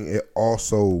it being, it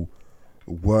also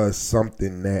was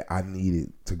something that I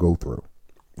needed to go through.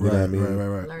 You know what I mean?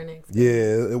 Right. learning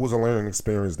experience. Yeah, it was a learning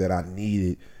experience that I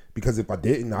needed because if I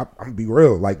didn't, I'm going to be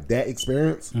real. Like that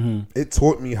experience, it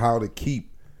taught me how to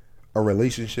keep a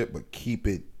relationship, but keep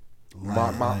it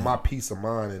my peace of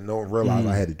mind and realize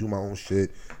I had to do my own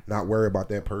shit, not worry about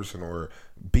that person or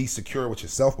be secure with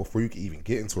yourself before you can even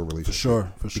get into a relationship.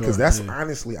 For sure. Because that's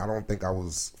honestly, I don't think I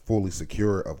was fully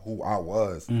secure of who I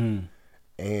was.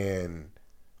 And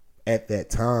at that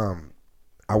time,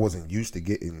 I wasn't used to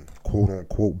getting quote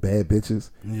unquote bad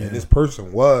bitches. And this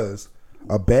person was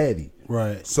a baddie.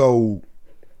 Right. So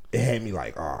it had me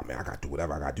like, oh man, I gotta do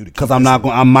whatever I gotta do to Because I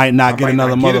might not get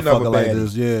another motherfucker like baddie.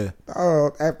 this. Yeah.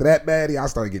 After that baddie, I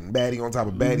started getting baddie on top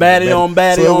of baddie. Baddie on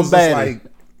baddie so it on was just baddie.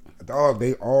 like, dog,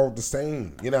 they all the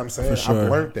same. You know what I'm saying? For sure.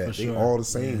 I've learned that. For They sure. all the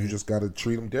same. You just gotta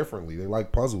treat them differently. They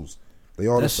like puzzles. They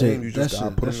all the That same. shit, You just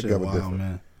gotta put them together wild, different.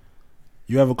 man.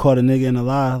 You ever caught a nigga in a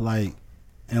lie, like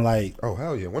Oh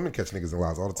hell yeah, women catch niggas in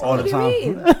lies all the time. all the What do time?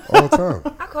 you mean? all the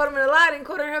time. I caught him in a lie and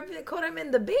caught him in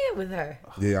the bed with her.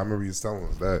 Yeah, I remember you telling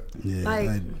us that. Yeah,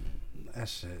 Like- that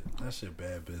shit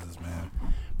bad business, man.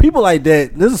 People like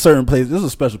that. There's a certain place. There's a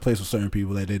special place for certain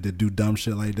people that do dumb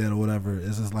shit like that or whatever.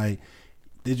 It's just like,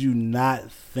 did you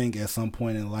not think at some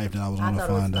point in life that I was I going to thought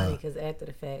it was find funny out? because after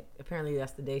the fact, apparently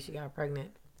that's the day she got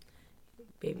pregnant.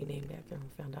 Baby named after him,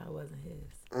 found out it wasn't his.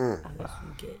 I let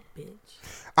you get,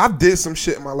 bitch. I've did some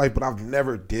shit in my life, but I've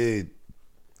never did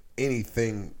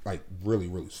anything like really,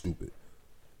 really stupid.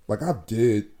 Like I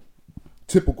did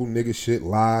typical nigga shit,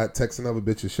 lied, texting other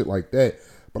bitches, shit like that.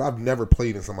 But I've never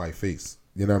played in somebody's face.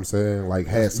 You know what I'm saying? Like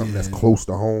had something that's close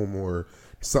to home or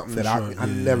something that I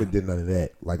never did none of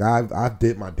that. Like I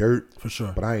did my dirt For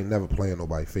sure. but I ain't never playing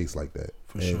nobody's face like that.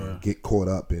 For sure. Get caught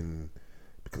up in.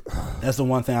 That's the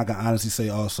one thing I can honestly say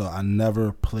also. I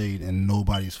never played in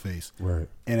nobody's face. Right.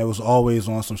 And it was always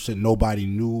on some shit nobody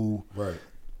knew. Right.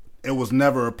 It was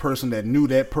never a person that knew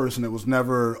that person. It was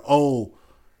never,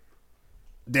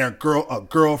 their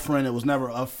girlfriend. It was never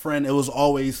a friend. It was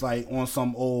always like on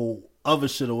some old other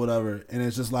shit or whatever. And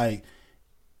it's just like,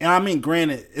 and I mean,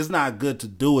 granted, it's not good to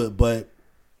do it, but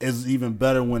it's even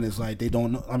better when it's like they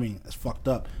don't know. I mean, it's fucked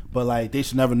up, but like they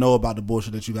should never know about the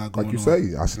bullshit that you got going on. Like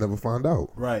you say, I should never find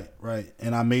out. Right.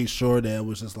 And I made sure that it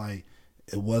was just like,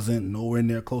 it wasn't nowhere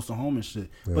near close to home and shit.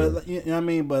 Yeah. But you know what I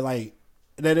mean? But like,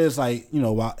 that is like, you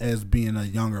know, as being a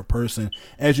younger person,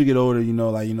 as you get older, you know,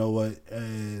 like, you know what,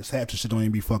 it's half the shit don't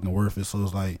even be fucking worth it. So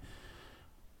it's like,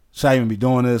 should I even be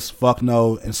doing this? Fuck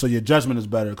no. And so your judgment is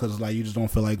better because it's like you just don't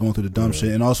feel like going through the dumb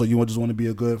shit. And also you just want to be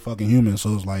a good fucking human.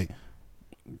 So it's like,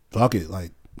 fuck it.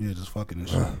 Like, yeah, just fucking and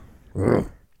shit.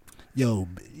 Yo,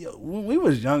 when we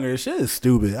was younger, shit is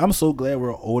stupid. I'm so glad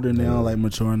we're older now, like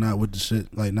mature, not with the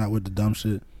shit, like not with the dumb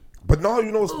shit. But no,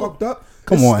 you know what's fucked up?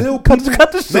 Come It's on. still Cut people,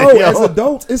 the shit, no, yo. as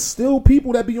adults, it's still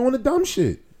people that be on the dumb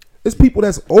shit. It's people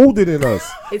that's older than us.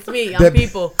 It's me. I'm That-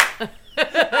 people.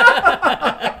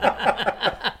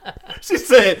 She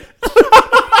said,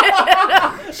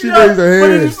 She raised her "What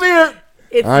did you hand. see her?"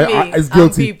 It's I- me. it's I'm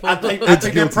guilty. people. I take guilty.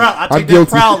 that proud. I I'm take that guilty.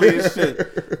 proudly and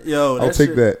shit. Yo, I'll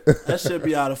take shit, that. That shit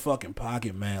be out of fucking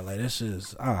pocket, man. Like that shit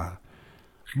is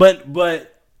But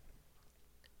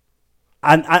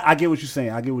I get what you're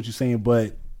saying. I get what you're saying.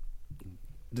 But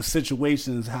the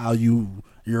situation is how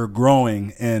you're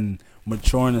growing and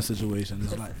maturing the situation.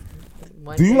 It's like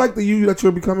One Do you day. like the you that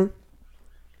you're becoming?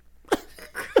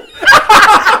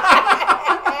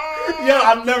 yo,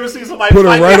 I've never seen somebody Put her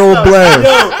fight right on herself. blast.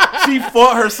 Yo, she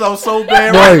fought herself so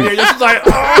bad Right. right there. She's like,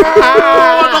 oh,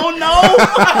 I don't know.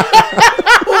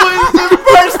 Who is this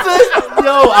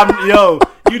person? Yo,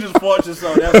 you just fought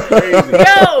yourself. That's crazy.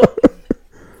 Yo,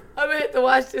 I'm gonna have to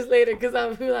watch this later because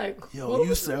I'm like, Yo,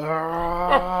 you said,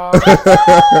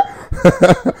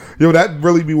 Yo, that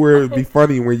really be where it'd be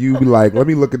funny when you be like, let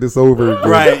me look at this over again.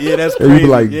 right? Yeah, that's And crazy. you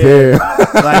be like, yeah.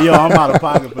 damn. Like, yo, I'm out of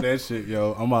pocket for that shit.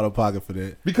 Yo, I'm out of pocket for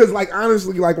that. Because, like,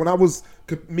 honestly, like, when I was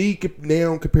me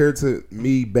now compared to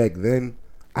me back then,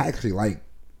 I actually like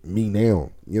me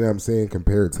now. You know what I'm saying?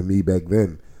 Compared to me back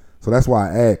then. So that's why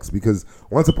I asked. Because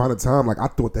once upon a time, like, I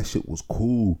thought that shit was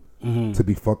cool to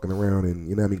be fucking around and,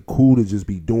 you know what I mean? Cool to just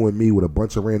be doing me with a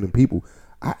bunch of random people.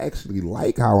 I actually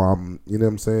like how I'm, you know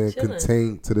what I'm saying, Chilling.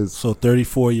 contained to this. So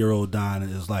 34-year-old Don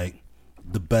is like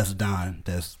the best Don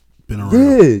that's been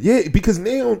around. Yeah, because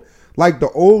now, like, the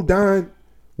old Don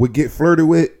would get flirted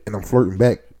with, and I'm flirting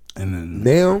back. And then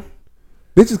Now,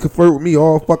 bitches can flirt with me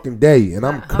all fucking day, and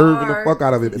I'm Not curving the hard. fuck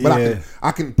out of it. But Yeah.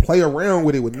 I can play around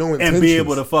with it with no intentions. and be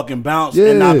able to fucking bounce Yeah.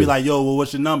 and not be like, yo, well,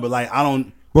 what's your number? Like, I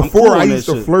don't. I'm Before cool I on used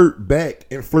that to shit. flirt back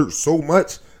and flirt so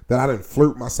much that I didn't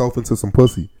flirt myself into some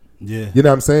pussy. Yeah. You know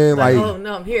what I'm saying? like, Like, oh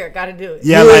no, I'm here. Gotta do it.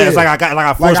 Yeah, Yeah. like it's like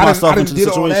I forced I myself didn't into the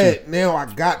did all situation. that. Now I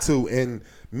got to, and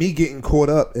me getting caught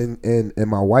up and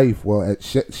my wife, well, at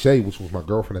Shay, which was my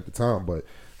girlfriend at the time, but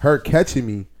her catching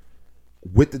me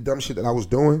with the dumb shit that I was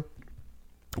doing.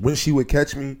 When she would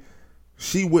catch me,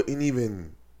 she wouldn't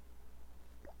even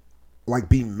like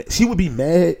she would be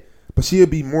mad, but she would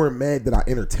be more mad that I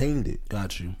entertained it.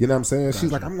 Got you. You know what I'm saying?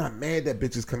 She's like, I'm not mad that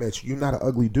bitches come at you. You're not an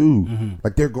ugly dude.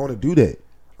 Like, they're going to do that.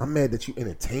 I'm mad that you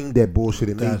entertained that bullshit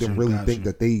and made them really think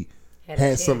that they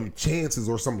had some chances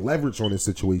or some leverage on this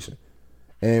situation.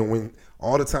 And when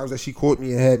all the times that she caught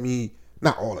me and had me,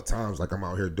 not all the times like I'm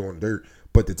out here doing dirt,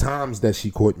 but the times that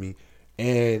she caught me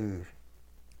and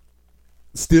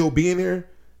still being there,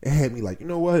 it had me like, you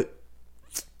know what?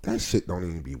 That shit don't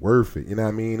even be worth it. You know what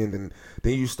I mean? And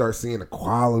then you start seeing the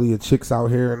quality of chicks out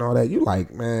here and all that. You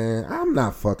like, man, I'm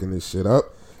not fucking this shit up.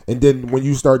 And then when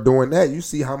you start doing that, you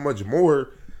see how much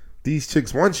more these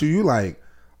chicks want you. You like,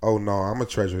 oh no, I'm gonna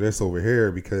treasure this over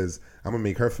here because I'm gonna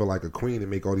make her feel like a queen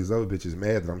and make all these other bitches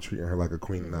mad that I'm treating her like a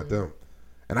queen and not them.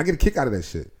 And I get a kick out of that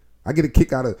shit. I get a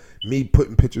kick out of me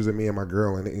putting pictures of me and my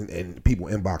girl and people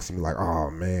inboxing me like, oh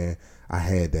man, I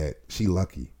had that. She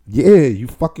lucky. Yeah, you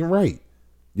fucking right.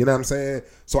 You know what I'm saying?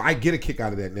 So I get a kick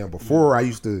out of that now. Before I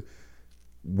used to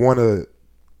want to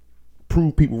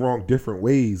prove people wrong different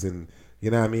ways and, you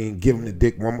know what I mean, give them the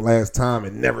dick one last time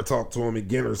and never talk to them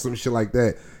again or some shit like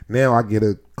that. Now I get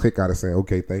a click out of saying,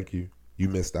 okay, thank you. You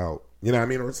missed out. You know what I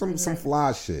mean? Or some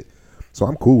fly shit. So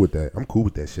I'm cool with that. I'm cool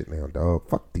with that shit now, dog.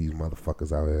 Fuck these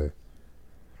motherfuckers out here.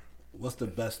 What's the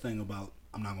best thing about?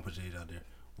 I'm not gonna put your age out there.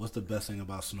 What's the best thing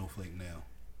about Snowflake now?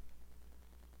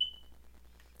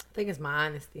 I think it's my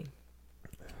honesty.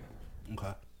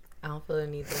 Okay. I don't feel the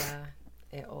need to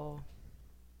lie at all.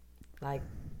 Like,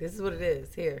 this is what it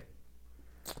is here.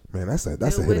 Man, that's a Deal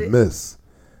hit with and it. miss.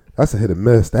 That's a hit and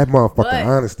miss. That motherfucking But-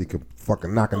 honesty could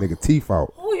fucking knock a nigga teeth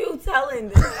out. Who you telling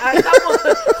this? Come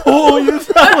Oh, you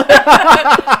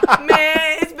on.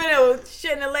 Man, it's been a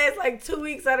shit in the last like 2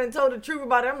 weeks. I done told the truth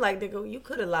about it. I'm like, nigga, you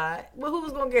could have lied. Well, who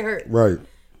was gonna get hurt? Right.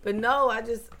 But no, I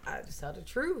just tell the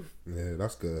truth. Yeah,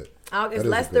 that's good. I don't That get is a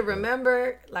less good to thing.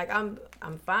 remember. Like I'm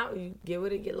fine. You get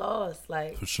with it, get lost.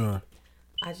 Like for sure.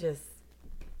 I just,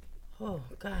 oh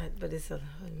God, but it's a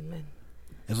man.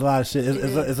 It's a lot of shit.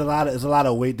 It's a lot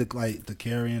of weight to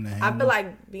carry and to handle. I feel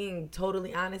like being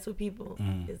totally honest with people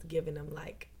Mm-hmm. is giving them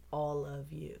like all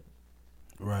of you.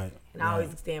 right. And I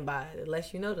always stand by it. The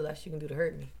less you know, the less you can do to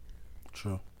hurt me.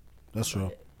 True. That's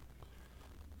true.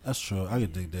 That's true. I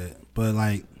could dig that. But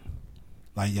like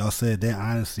y'all said, that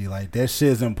honesty, like that shit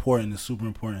is important. It's super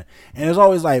important. And it's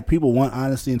always like people want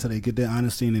honesty until they get that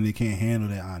honesty and then they can't handle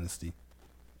that honesty.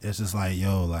 It's just like,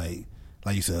 yo, like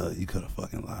you said, you could have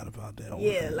fucking lied about that.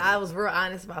 Yeah, I was real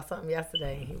honest about something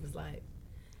yesterday. And he was like,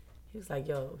 He was like,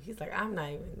 yo, I'm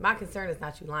not even, my concern is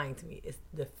not you lying to me. It's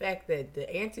the fact that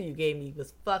the answer you gave me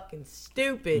was fucking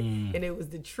stupid and it was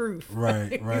the truth.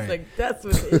 Right, He's right. like, that's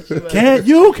what the issue was.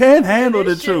 Can't handle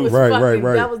the This shit truth. was Right, fucking-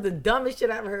 right. That was the dumbest shit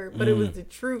I've ever heard, but it was the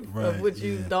truth Right, of what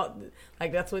you yeah. thought.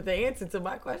 Like, that's what the answer to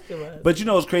my question was. But you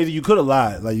know what's crazy? You could have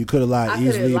lied. Like you could have lied I could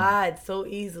have easily. lied so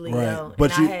easily, Right. yo.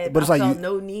 But and you- I but it's I like felt you-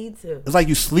 no need to. It's like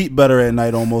you sleep better at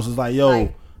night almost. It's like, yo,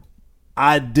 Like-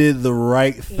 I did the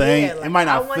right thing. Yeah, like, it might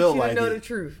not I want feel you like to know it. the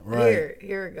truth. Right.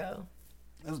 Here it go.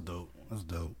 That's dope. That's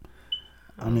dope.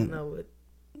 I don't know what.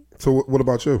 So what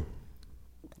about you?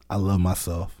 I love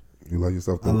myself. You love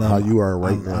yourself I though, love how my- you are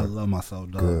right I now. love myself,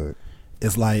 dog. Good.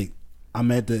 It's like I'm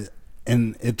at the,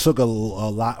 and it took a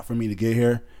lot for me to get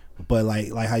here. But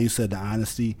like how you said, the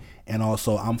honesty, and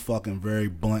also I'm fucking very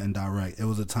blunt and direct. It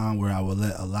was a time where I would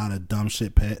let a lot of dumb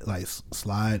shit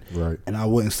slide, Right. and I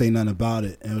wouldn't say nothing about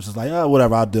it. And it was just like, oh,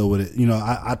 whatever, I'll deal with it. You know,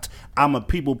 I'm a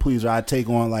people pleaser. I take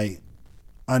on like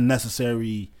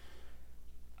unnecessary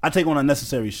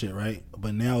shit, right?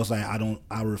 But now it's like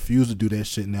I refuse to do that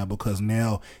shit now, because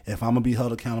now if I'm gonna be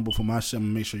held accountable for my shit, I'm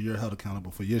gonna make sure you're held accountable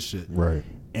for your shit. Right.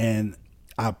 And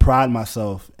I pride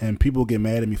myself, and people get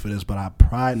mad at me for this, but I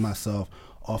pride myself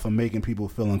off of making people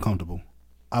feel uncomfortable.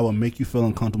 I will make you feel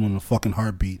uncomfortable in a fucking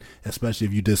heartbeat, especially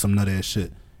if you did some nut ass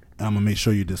shit. And I'm gonna make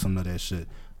sure you did some nut ass shit.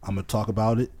 I'm gonna talk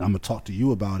about it. I'm gonna talk to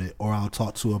you about it, or I'll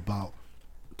talk to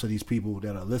these people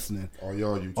that are listening. All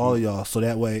y'all, you All of y'all. So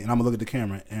that way, and I'm gonna look at the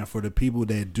camera, and for the people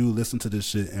that do listen to this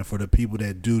shit, and for the people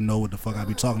that do know what the fuck I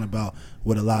be talking about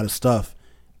with a lot of stuff,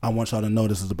 I want y'all to know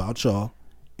this is about y'all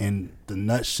and the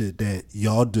nut shit that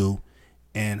y'all do,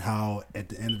 and how at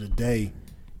the end of the day,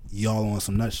 y'all on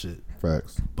some nut shit.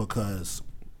 Facts. Because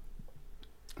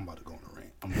I'm about to go on a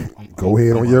rant. Go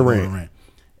ahead on your about to go rant.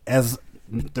 As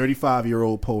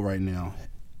 35-year-old Poe right now,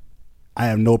 I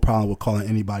have no problem with calling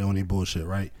anybody on their bullshit,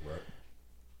 right?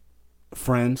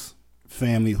 Friends,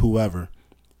 family, whoever.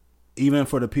 Even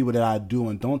for the people that I do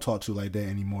and don't talk to like that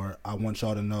anymore, I want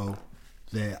y'all to know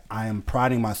that I am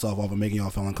priding myself off of making y'all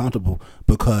feel uncomfortable,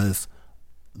 because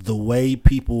the way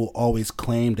people always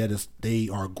claim that they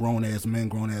are grown as men,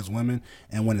 grown as women,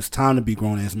 and when it's time to be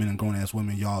grown as men and grown as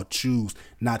women, y'all choose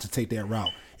not to take that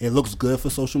route. It looks good for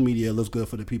social media, it looks good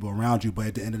for the people around you, but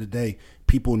at the end of the day,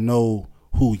 people know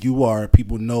who you are,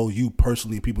 people know you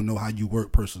personally, people know how you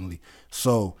work personally.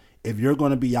 So if you're going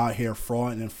to be out here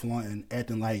frauding and flaunting,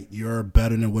 acting like you're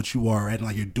better than what you are, acting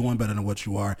like you're doing better than what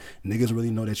you are, niggas really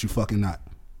know that you fucking not.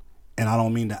 And I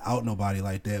don't mean to out nobody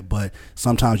like that, but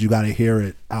sometimes you got to hear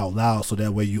it out loud so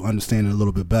that way you understand it a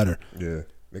little bit better. Yeah.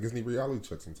 Niggas need reality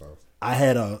checks sometimes.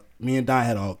 Me and Don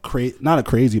had not a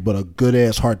crazy, but a good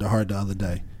ass heart to heart the other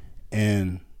day.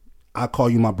 And I call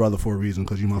you my brother for a reason,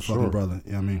 because you my fucking brother.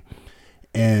 You know what I mean?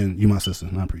 And you my sister,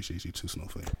 and I appreciate you too,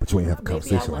 Snowflake. But you ain't have a Maybe I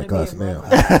conversation wanna like be us a now.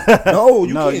 brother. No,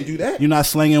 you can't do that. You're not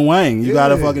slinging wang. You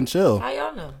gotta fucking chill. How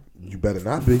y'all know? You better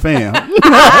not be. Fam. You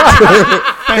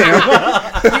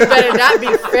better not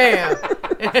be fam.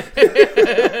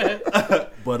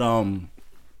 But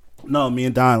no, me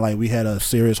and Don, like, we had a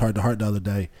serious heart to heart the other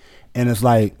day, and it's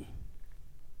like,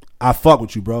 I fuck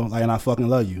with you, bro, like, and I fucking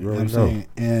love you. You know what I'm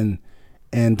saying?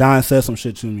 And Don said some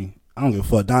shit to me. I don't give a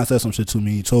fuck. Don said some shit to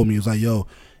me. He told me, he was like, yo,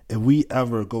 if we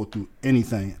ever go through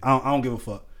anything, I don't give a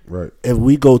fuck. Right. If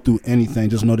we go through anything,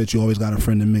 just know that you always got a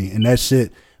friend in me. And that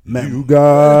shit, man. You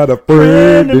got a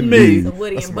friend in me. The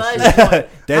Woody That's and my Buzz shit. joint. I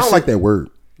don't like that word.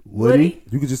 Woody?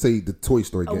 You could just say the Toy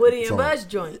Story. A Woody and song. Buzz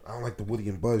joint. I don't like the Woody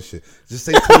and Buzz shit. Just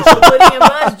say Toy Story. Woody and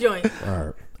Buzz joint. All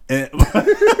right.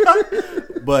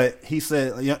 But he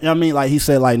said, you know what I mean? Like, he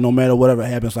said, like, no matter whatever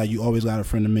happens, like, you always got a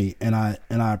friend in me. And I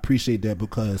appreciate that,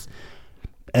 because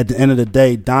at the end of the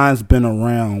day, Don's been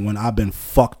around when I've been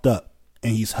fucked up,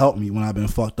 and he's helped me when I've been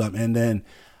fucked up. And then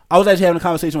I was actually having a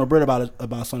conversation with Britt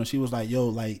about something. She was like, yo,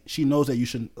 like, she knows that you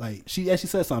should, like, she actually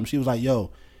said something. She was like,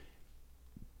 yo,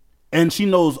 and she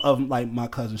knows of, like, my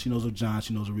cousin. She knows of John.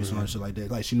 She knows of Reese and shit like that.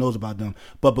 Like, she knows about them.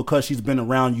 But because she's been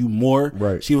around you more,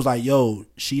 right, she was like, yo,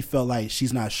 she felt like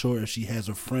she's not sure if she has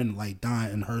a friend like Don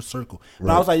in her circle.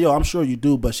 But I was like, yo, I'm sure you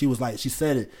do. But she was like, she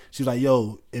said it. She was like,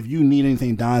 yo, if you need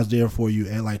anything, Don's there for you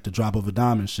at, like, the drop of a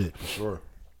dime and shit. Sure.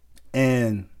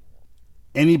 And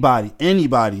anybody,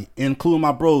 including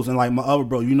my bros and, like, my other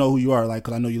bro, you know who you are, like,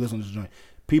 because I know you listen to this joint.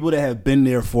 People that have been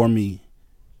there for me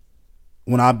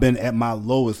when I've been at my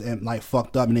lowest and, like,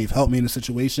 fucked up, and they've helped me in a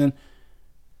situation,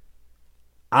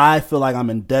 I feel like I'm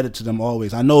indebted to them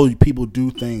always. I know people do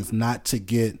things not to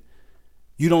get,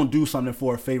 you don't do something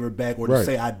for a favor back or to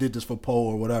say I did this for Poe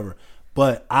or whatever.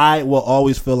 But I will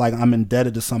always feel like I'm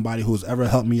indebted to somebody who's ever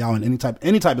helped me out in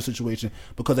any type of situation,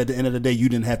 because at the end of the day, you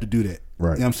didn't have to do that.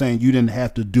 Right. You know what I'm saying? You didn't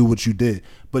have to do what you did,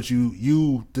 but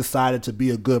you decided to be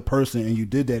a good person and you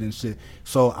did that and shit.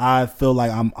 So I feel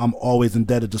like I'm always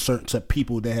indebted to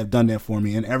people that have done that for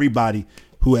me, and everybody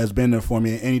who has been there for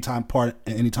me at any time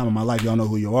of my life. Y'all know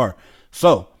who you are.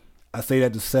 So I say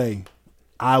that to say,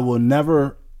 I will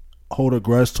never hold a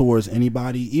grudge towards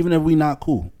anybody, even if we not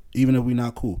cool.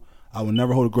 I will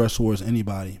never hold a grudge towards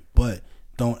anybody, but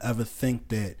don't ever think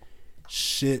that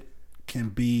shit can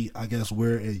be, I guess,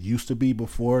 where it used to be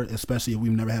before, especially if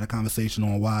we've never had a conversation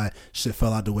on why shit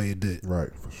fell out the way it did.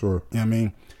 Right, for sure. You know what I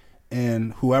mean?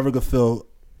 And whoever could feel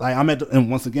like and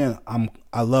once again,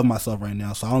 I love myself right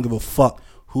now, so I don't give a fuck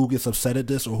who gets upset at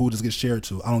this or who this gets shared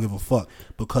to. I don't give a fuck,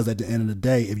 because at the end of the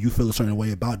day, if you feel a certain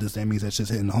way about this, that means that shit's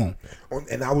hitting home.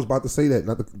 And I was about to say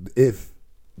that, if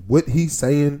what he's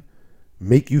saying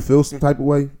make you feel some type of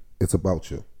way, it's about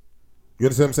you. You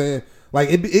understand what I'm saying? Like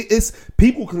it's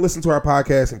people can listen to our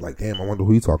podcast and be like, damn, I wonder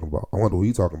who he talking about.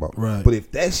 Right. But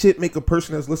if that shit make a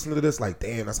person that's listening to this like,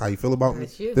 damn, that's how you feel about me,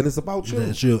 then it's about you.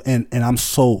 That's you. And I'm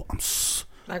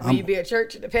like when you be at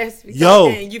church in the past, and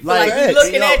you feel like he's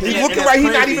looking at you. He's looking right.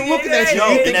 He's not even looking at you.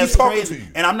 And he's talking to you.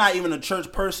 And I'm not even a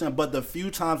church person, but the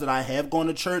few times that I have gone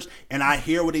to church and I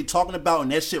hear what they talking about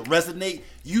and that shit resonate,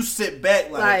 you sit back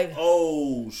like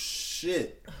oh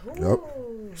shit. Yep.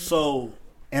 So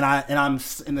and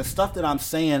the stuff that I'm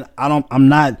saying, I'm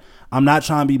not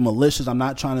trying to be malicious. I'm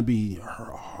not trying to be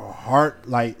hurt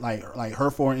like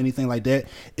hurtful or anything like that.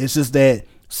 It's just that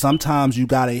sometimes you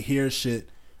gotta hear shit,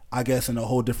 I guess, in a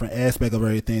whole different aspect of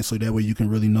everything, so that way you can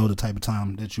really know the type of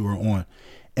time that you are on.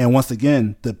 And once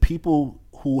again, the people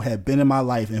who have been in my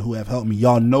life and who have helped me,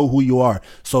 y'all know who you are.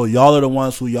 So y'all are the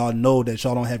ones who y'all know that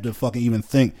y'all don't have to fucking even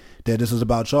think that this is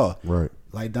about y'all. Right.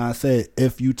 Like Don said,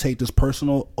 if you take this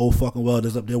personal, oh fucking well,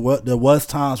 there was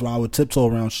times where I would tiptoe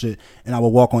around shit and I would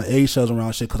walk on eggshells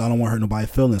around shit because I don't want to hurt nobody's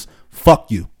feelings. Fuck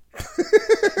you.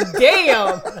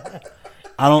 Damn.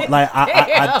 I don't like.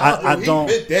 I don't.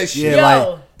 That shit.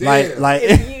 Yeah, like.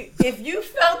 If you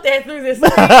felt that through this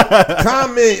thing,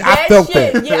 comment. I felt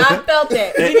shit, that. Yeah, I felt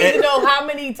that. You need to know how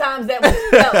many times that was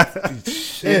felt.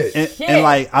 Shit. And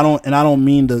like I don't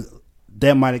mean to.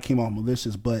 That might have came off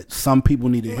malicious, but some people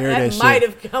need to hear that shit. Might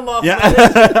have come off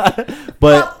malicious.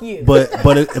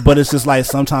 but it's just like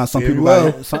sometimes some people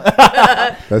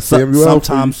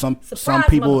sometimes some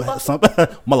people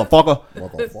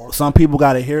motherfucker some people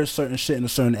got to hear certain shit in a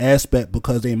certain aspect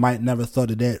because they might never thought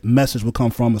that message would come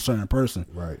from a certain person.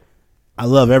 Right. I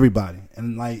love everybody,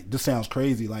 and like this sounds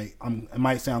crazy, like it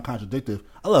might sound contradictory.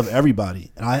 I love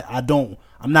everybody, and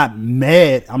I'm not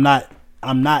mad. I'm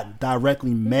not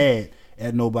directly mad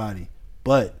at nobody,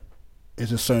 but it's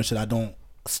just certain shit I don't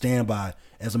stand by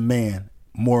as a man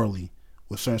morally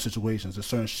with certain situations. There's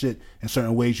certain shit in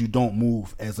certain ways you don't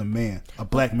move as a man, a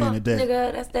black man today.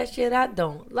 Nigga, that's that shit I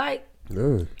don't like.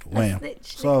 Yeah. Wham.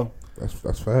 So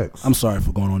that's facts. I'm sorry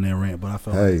for going on that rant, but I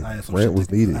felt like I had some rant shit was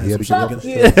needed. He had to Fuck get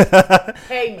you.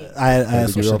 Pay me. I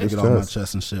had some shit to get off my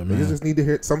chest and shit, man. Niggas just need to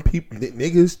hear. Some people,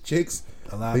 niggas, chicks,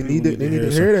 they need to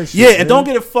hear that shit. Yeah, and don't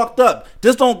get it fucked up.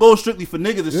 This don't go strictly for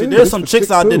niggas and shit. There's some chicks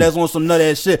out there that's on some nut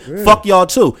ass shit. Yeah. Fuck y'all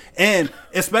too. And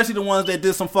especially the ones that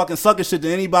did some fucking sucker shit to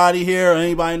anybody here or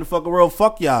anybody in the fucking world.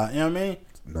 Fuck y'all. You know what I mean?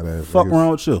 Nut ass fuck niggas.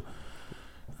 around with you.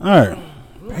 All right.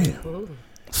 Damn.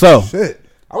 So. Shit.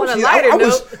 I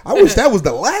wish that was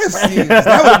the last scene. That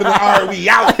would have been like, all right, we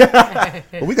out.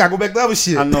 But we gotta go back to other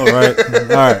shit. I know, right?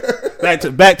 All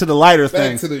right. Back to the lighter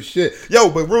thing. Back to the shit. Yo,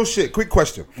 but real shit. Quick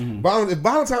question. If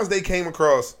Valentine's Day came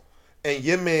across and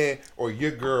your man or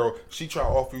your girl, she try to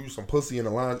offer you some pussy and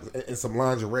some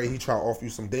lingerie, he try to offer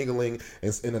you some dingling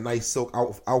and a nice silk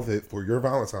outfit for your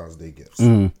Valentine's Day gifts.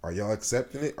 Are y'all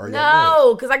accepting it?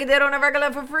 No, because I get that on a regular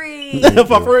for free.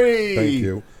 For free. Thank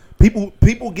you.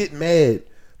 People get mad.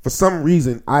 For some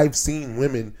reason, I've seen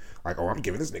women like, oh, I'm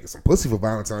giving this nigga some pussy for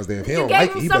Valentine's Day. If he don't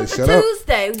like it, he better shut up.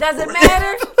 Tuesday. Does it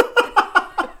matter?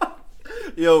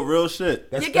 Yo, real shit.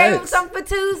 That's you facts. gave him something for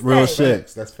Tuesday. Real shit.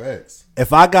 That's facts.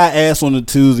 If I got ass on a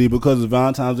Tuesday because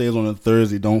Valentine's Day is on a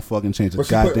Thursday, don't fucking change the but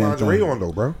goddamn she put lingerie thing. on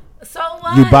though, bro. So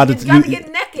what? You about to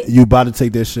get naked. You about to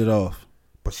take that shit off.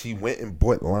 But she went and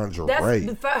bought lingerie.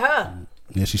 That's for her.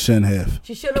 Yeah, she shouldn't have.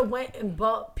 She should have went and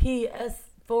bought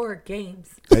PS4 games.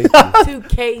 Thank you.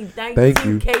 2K19, Thank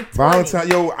you. 2K20. Valentine,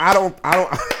 yo, I don't.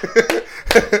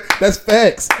 That's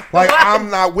facts. Like, I'm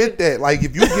not with that. Like,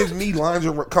 if you give me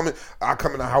lingerie, I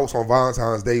come in the house on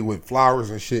Valentine's Day with flowers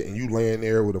and shit, and you laying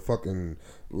there with a fucking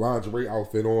lingerie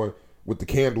outfit on, with the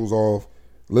candles off,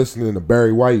 listening to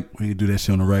Barry White. We can do that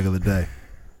shit on a regular day.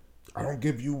 I don't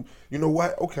give you. You know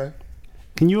what? Okay.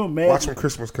 Can you imagine? Watch when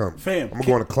Christmas come. Fam, I'm gonna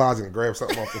go in the closet and grab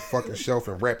something off the fucking shelf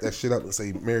and wrap that shit up and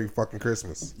say Merry fucking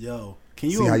Christmas. Yo, can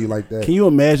you See how you like that? Can you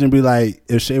imagine? Be like,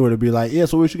 if Shay were to be like, yeah,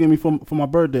 so what you give me for my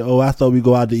birthday? Oh, I thought we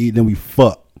go out to eat, then we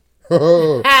fuck.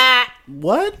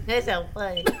 What? That's so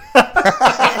funny.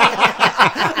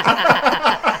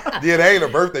 Yeah, that ain't a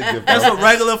birthday gift. That's though. a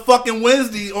regular fucking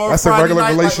Wednesday or That's a Friday regular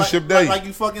night, relationship day. Like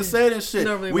you fucking said and shit.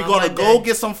 Normally We my gonna Monday. go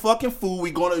get some fucking food.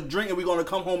 We gonna drink and we gonna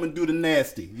come home and do the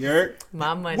nasty. You heard?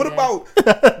 My Monday. What about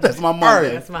That's my Monday.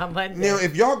 That's my Monday. now?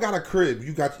 If y'all got a crib,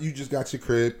 you just got your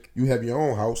crib. You have your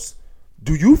own house.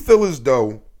 Do you feel as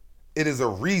though it is a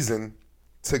reason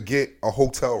to get a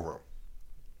hotel room?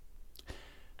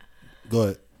 Go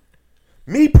ahead.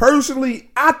 Me personally,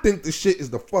 I think the shit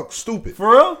is the fuck stupid.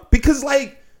 For real? Because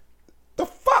like, the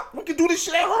fuck, we can do this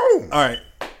shit at home. All right.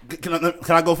 Can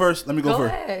I go first? Let me go Go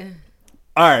first. ahead.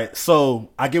 All right, so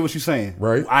I get what you're saying.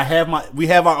 Right. We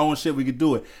have our own shit. We could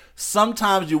do it.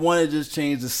 Sometimes you want to just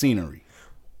change the scenery.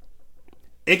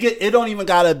 It don't even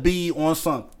gotta be on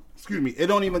some. Excuse me. It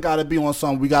don't even gotta be on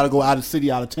some. We gotta go out of city,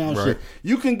 out of town Right. shit.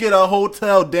 You can get a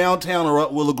hotel downtown or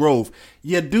up Willow Grove.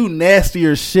 You do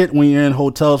nastier shit when you're in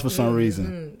hotels for some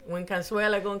reason. When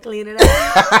Consuela gonna clean it up?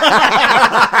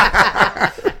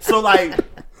 So like,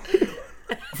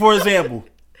 for example,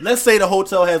 let's say the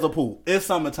hotel has a pool. It's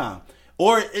summertime.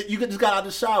 Or you just got out of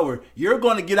the shower. You're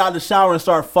going to get out of the shower and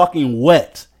start fucking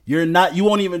wet. You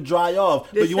won't even dry off.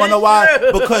 But This you want to know is why?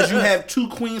 true. Because you have 2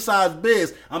 queen size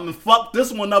beds. I'm going to fuck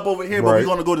this one up over here, but Right. we're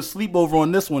going to go to sleep over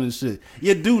on this one and shit.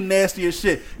 You do nastier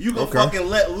shit. You can Okay. fucking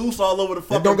let loose all over the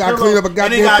fucking don't gotta pillow, clean up a and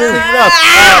goddamn they gotta thing. clean it up.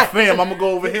 Ah, fam, I'm going to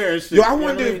go over here and shit. Yo, I You know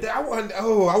wonder what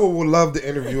if I would love to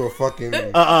interview a fucking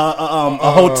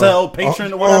a hotel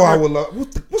patron or whatever. Oh, I would love.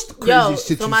 What's the Yo, craziest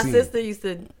shit so you my seen? sister used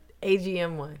to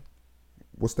AGM one.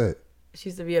 What's that? She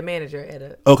used to be a manager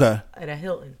at Okay. a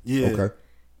Hilton. Yeah. Okay.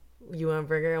 You want to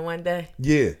bring her in one day?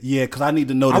 Yeah. Yeah, because I need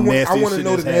to know the I nastiest shit. want to know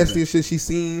the that's happening. nastiest shit she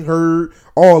seen, heard,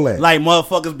 all that. Like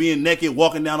motherfuckers being naked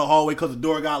walking down the hallway because the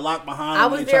door got locked behind them. I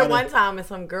was They there try to- one time and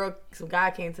some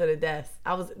guy came to the desk.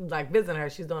 I was like visiting her.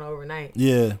 She was doing it overnight.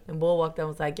 Yeah. And Bull walked up and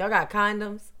was like, y'all got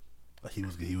condoms? He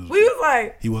was We was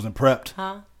like, he wasn't prepped.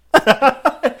 huh?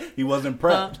 He wasn't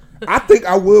prepped. I think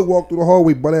I would walk through the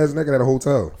hallway butt ass naked at a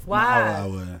hotel. Why? I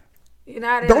would. You know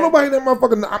how Don't nobody in that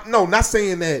motherfucker. No, not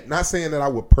saying that. Not saying that I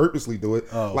would purposely do it.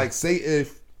 Oh. Like, say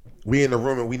if we in the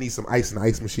room and we need some ice and the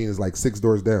ice machine is like 6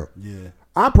 doors down. Yeah.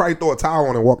 I'd probably throw a towel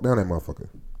on and walk down that motherfucker.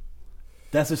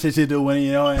 That's the shit you do when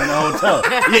you're in the hotel.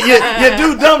 you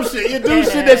do dumb shit. You do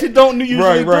shit that you don't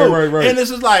usually do. Right. And it's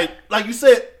just like you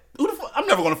said, who the fuck? I'm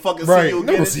never gonna fucking Right. see you again.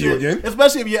 Never and see you shit. again.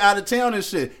 Especially if you're out of town and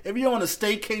shit. If you're on a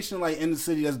staycation like in the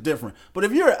city, that's different. But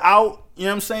if you're out, you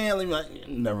know what I'm saying? Like,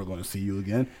 I'm never gonna see you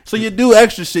again. So you do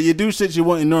extra shit. You do shit you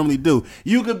wouldn't normally do.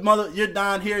 You're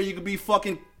down here. You could be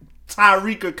fucking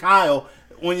Tyreek or Kyle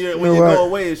when you know what? go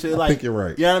away and shit. I Like, think you're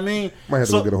right. You know what I mean? Might have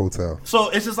to go get a hotel. So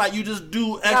it's just like you just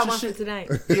do Got extra one shit for tonight.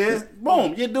 Yeah,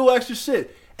 boom, you do extra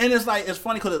shit, and it's like it's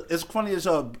funny because it's funny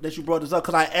that you brought this up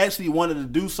because I actually wanted to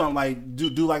do something like do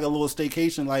like a little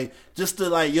staycation, like just to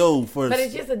like for But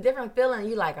it's just a different feeling.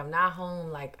 You like, I'm not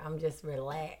home. Like, I'm just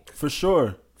relaxed. for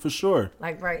sure.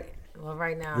 Like, right now, You I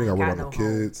ain't gotta got worry no about no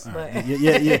kids. home. But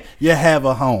You have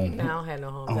a home. I don't have no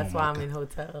home. That's why I'm in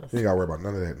hotels. You ain't gotta worry about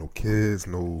none of that. No kids,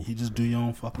 no. You just do your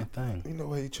own fucking thing. You know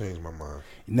what? He changed my mind.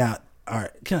 Now, all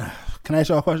right, can I ask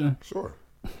y'all a question? Sure.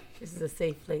 This is a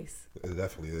safe place. It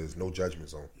definitely is. No judgment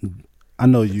zone. I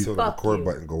know you Until the Fuck record you.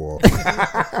 button go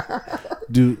off.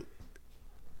 do.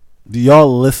 Do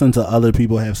y'all listen to other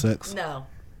people have sex? No.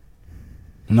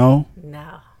 No.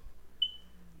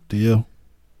 Do you?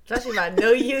 Especially if I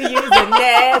know you use a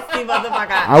nasty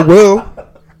motherfucker. I will.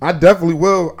 I definitely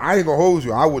will. I ain't gonna hold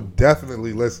you. I would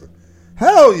definitely listen.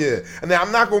 Hell yeah. And then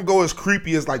I'm not gonna go as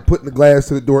creepy as like putting the glass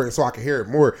to the door and so I can hear it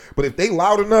more. But if they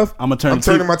loud enough, I'm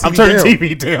turning my TV I'm turning down.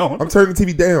 TV down. I'm turning the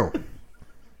TV down.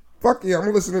 Fuck yeah, I'm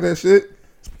gonna listen to that shit.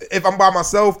 If I'm by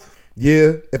myself,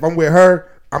 yeah. If I'm with her,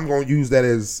 I'm gonna use that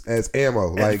as ammo.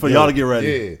 Like for y'all to get ready.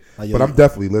 Yeah. Like, yo, but I'm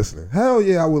definitely listening. Hell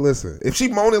yeah, I would listen. If she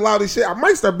moaning loud as shit, I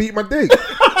might start beating my dick.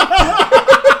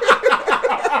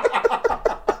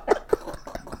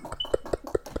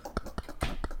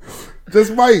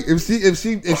 Just might. If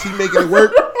she making it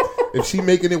work, if she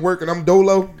making it work and I'm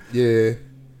dolo, yeah,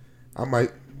 I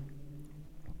might.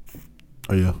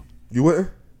 Oh yeah. You wouldn't?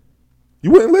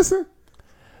 You wouldn't listen?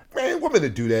 Man, women to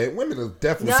do that. Women are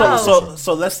definitely No.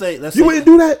 So let's say you wouldn't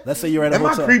do that? Let's say you're at a Am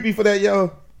hotel. I creepy for that,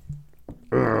 yo?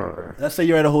 Let's say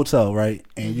you're at a hotel, right?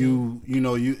 And you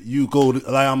go to,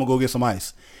 like, I'm gonna go get some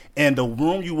ice, and the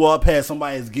room you walk past,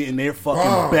 somebody is getting their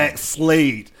fucking back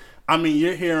slayed. I mean,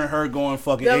 you're hearing her going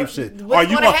fucking ape shit.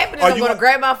 What's going to happen is I'm going to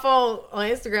grab my phone on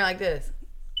Instagram like this.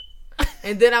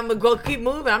 And then I'm going to go keep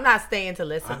moving. I'm not staying to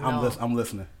listen. I'm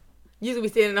listening. You gonna be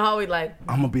standing in the hallway like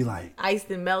I'm gonna be like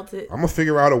iced and melted. I'm gonna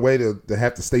figure out a way to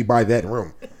have to stay by that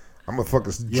room. I'm gonna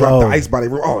fucking drop the ice by the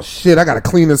room. Oh shit, I gotta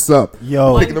clean this up.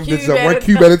 Yo, picking them bitches up one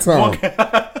cube at a time.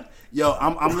 Yo,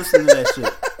 I'm listening to that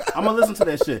shit. I'm gonna listen to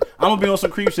that shit. I'm gonna be on some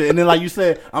creep shit, and then like you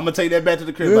said, I'm gonna take that back to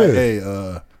the crib. Like, hey,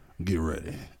 get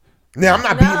ready. Now I'm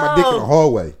not beating my dick in the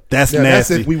hallway. That's nasty.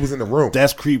 That's if we was in the room.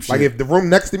 That's creep shit. Like if the room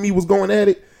next to me was going at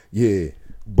it, yeah.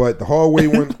 But the hallway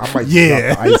one, I might drop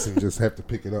the ice and just have to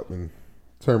pick it up and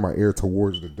turn my ear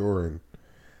towards the door, and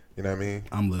you know what I mean.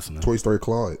 I'm listening. Toy Story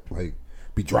Claude, like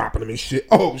be dropping them and shit.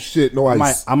 Oh shit, no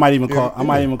ice. I might even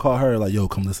call her like, yo,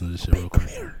 come listen to this shit real quick.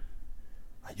 Come here.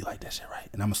 Like you like that shit, right?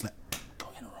 And I'm gonna slap. Go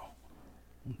in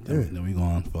the room. Then we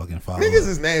going fucking follow. Niggas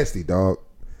is nasty, dog.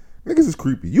 Niggas is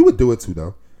creepy. You would do it too,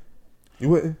 though. You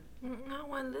wouldn't. I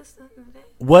wouldn't listen to that.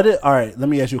 What if? All right, let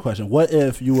me ask you a question. What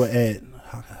if you were at?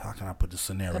 How can I put this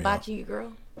scenario? Hibachi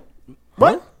girl.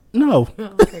 What? No.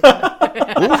 Okay,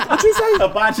 what you say?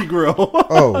 Hibachi grill.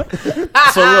 Oh.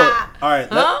 So look.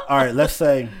 All right. Let's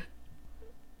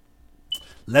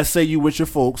say you with your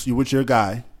folks, you with your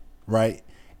guy, right?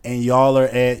 And y'all are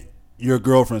at your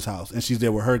girlfriend's house, and she's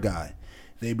there with her guy.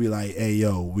 They be like, "Hey,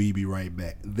 yo, we be right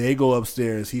back." They go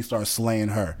upstairs. He starts slaying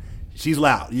her. She's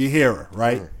loud. You hear her,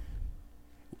 right?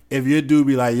 If your dude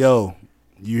be like, "Yo,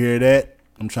 you hear that?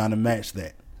 I'm trying to match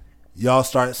that." Y'all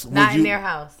start. Not in their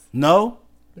house. No.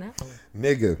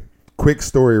 Nigga, quick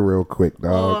story real quick,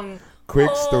 dog.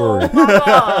 Quick story.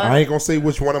 I ain't gonna say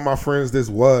which one of my friends this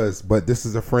was, but this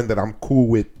is a friend that I'm cool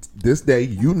with this day.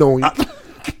 You know him.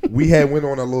 We had went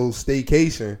on a little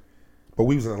staycation, but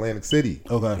we was in Atlantic City.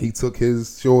 Okay. He took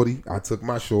his shorty. I took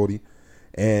my shorty.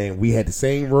 And we had the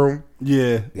same room.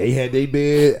 Yeah. They had their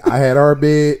bed. I had our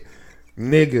bed.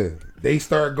 Nigga, they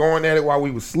started going at it while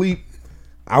we was asleep.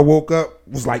 I woke up,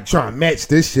 was like trying to match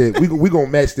this shit. We gonna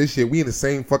match this shit. We in the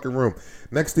same fucking room.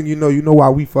 Next thing you know why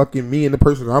we fucking, me and the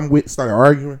person I'm with started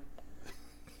arguing?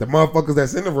 The motherfuckers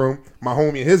that's in the room, my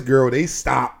homie and his girl, they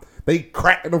stopped. They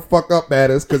cracking the fuck up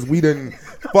at us because we didn't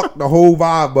fuck the whole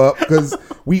vibe up because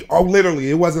we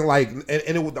literally, it wasn't like, and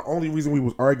it was the only reason we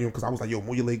was arguing because I was like, yo,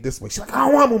 move your leg this way. She's like, I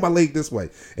don't want to move my leg this way.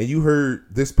 And you heard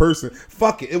this person,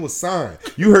 fuck it was Sign.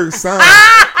 You heard Sign.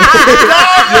 Yo,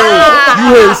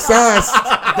 you heard Sign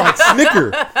like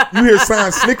snicker. You hear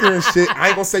Sign snicker and shit. I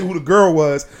ain't gonna say who the girl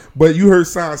was, but you heard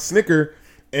Sign snicker.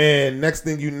 And next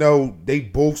thing you know, they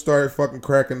both started fucking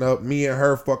cracking up. Me and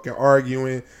her fucking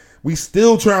arguing. We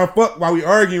still trying to fuck while we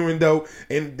arguing though,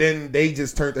 and then they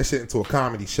just turned that shit into a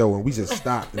comedy show, and we just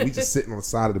stopped, and we just sitting on the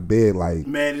side of the bed like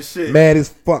mad as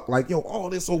fuck, like yo, all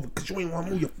this over because you ain't want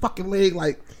to move your fucking leg,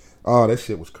 like, oh, that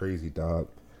shit was crazy, dog.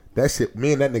 That shit,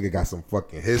 me and that nigga got some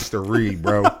fucking history,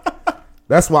 bro.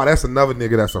 That's why that's another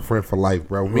nigga that's a friend for life,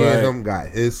 bro. Me and him got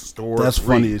his story. That's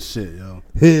funny as shit, yo.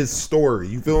 His story,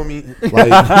 you feel me? Like,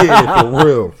 yeah, for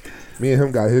real. Me and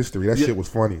him got history. That shit was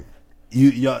funny.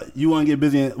 You want to get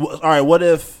busy? All right. What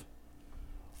if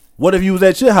you was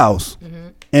at your house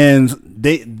and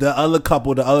the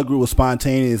other group was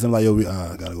spontaneous and like, yo,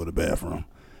 I gotta go to the bathroom.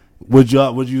 Would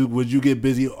you get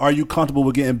busy? Are you comfortable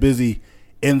with getting busy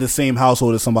in the same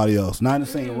household as somebody else? Not in the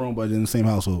same room, but in the same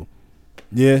household.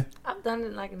 Yeah. I've done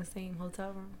it like in the same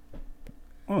hotel room.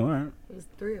 Oh, all right. It was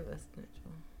 3 of us.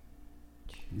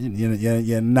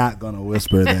 You're not gonna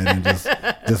whisper that and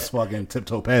just fucking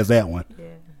tiptoe past that one. Yeah.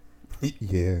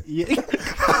 Yeah.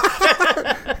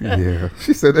 Yeah.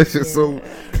 She said that shit so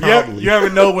calmly. You ever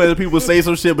know when people say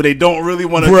some shit but they don't really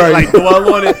want to like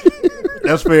dwell on it?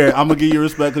 That's fair. I'm gonna give you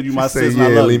respect because you my sister. Yeah,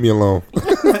 I love leave me alone.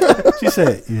 She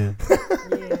said, yeah.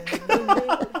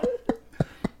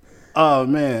 Oh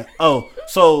man. Oh,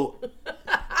 so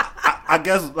I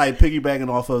guess like piggybacking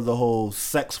off of the whole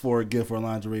sex for a gift or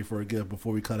lingerie for a gift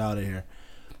before we cut out of here.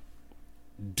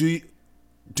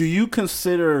 Do you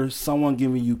consider someone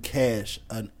giving you cash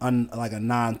like a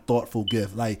non-thoughtful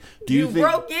gift? Like, do you think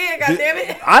broke? Yeah,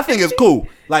 goddammit. I think it's cool.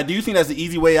 Like, do you think that's the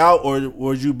easy way out, or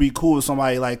would you be cool if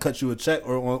somebody like cut you a check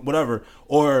or whatever?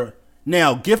 Or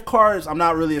now gift cards, I'm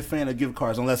not really a fan of gift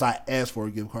cards unless I ask for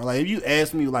a gift card. Like, if you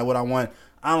ask me like what I want,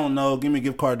 I don't know, give me a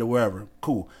gift card to wherever,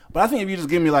 cool. But I think if you just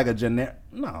give me like a generic,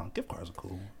 no, gift cards are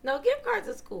cool. No, gift cards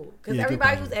is cool because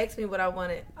everybody who's asked me what I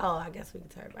wanted. Oh, I guess we can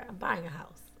tell everybody I'm buying a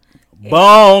house.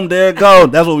 Boom, there it go.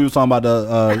 That's what we was talking about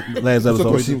the last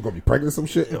episode. She was gonna be pregnant or some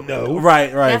shit? No.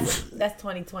 Right. That's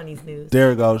 2020's news.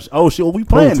 There it goes. Oh shit, we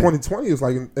playing. 2020 is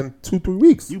like in 2-3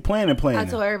 weeks. You playing. I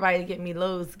told everybody to get me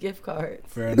Lowe's gift cards.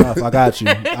 Fair enough. I got you.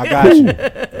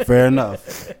 Fair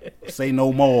enough. Say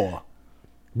no more.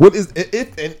 What is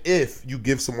if you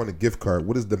give someone a gift card?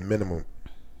 What is the minimum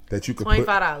that you could put?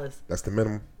 $25. That's the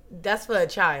minimum. That's for a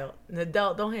child. An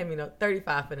adult, don't hand me no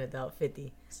 35 for an adult.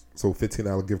 50. So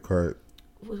 $15 gift card.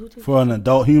 For an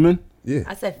adult human. Yeah.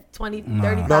 I said 20,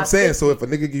 35. No, I'm saying 50. so. If a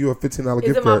nigga give you a $15 Is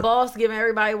gift it my card, boss giving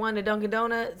everybody one to Dunkin'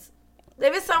 Donuts?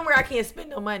 If it's somewhere I can't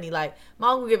spend no money, like my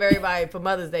uncle give everybody for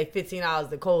Mother's Day $15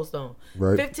 to Cold Stone.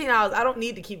 Right. $15. I don't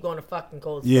need to keep going to fucking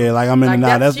Cold Stone. Yeah, like I'm in Like the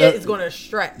that now. shit is gonna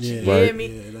stretch. Yeah. You Right. hear me?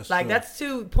 Yeah, that's like true. that's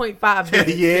 2.5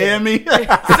 minutes. Yeah, me.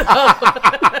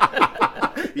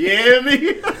 Yeah,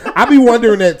 me. I be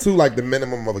wondering that too, like the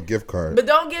minimum of a gift card. But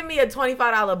don't give me a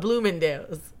 $25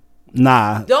 Bloomingdale's.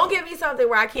 Nah. Don't give me something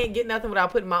where I can't get nothing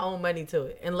without putting my own money to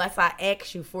it, unless I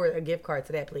ask you for a gift card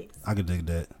to that place. I could dig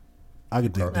that. I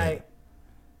could dig that. Like,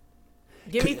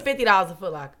 give me $50 a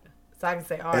Foot Locker, so I can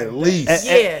say, all right, At least.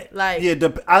 yeah, like,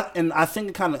 Yeah, and I think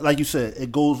it kind of like you said,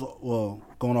 it goes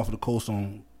going off of the Cold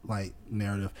Stone like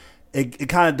narrative. It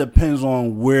kind of depends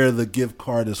on where the gift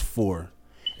card is for.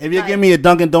 If you Like, give me a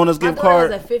Dunkin' Donuts I gift thought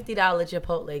card, it was a $50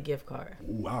 Chipotle gift card.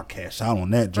 ooh, I'll cash out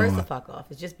on that, First John. the fuck off,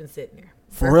 it's just been sitting there.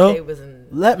 For Birthday real? was in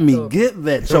Let me October. get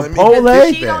that So let me Because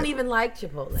Chipotle. she don't even like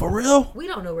Chipotle. For real? We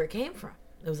don't know where it came from.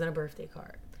 It was in a birthday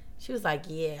card. She was like,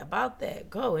 yeah, about that.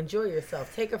 Go enjoy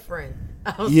yourself. Take a friend.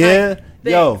 I was Yeah, like,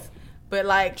 yo. thanks. But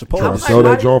like, Chipotle. I Trying to was sell like,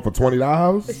 that why joint for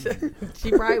 $20. did-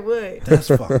 she probably would. That's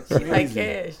fucking She like crazy.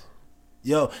 cash.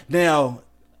 Yo, now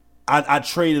I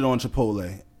traded on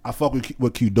Chipotle. I fuck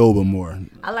with Qdoba more.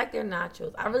 I like their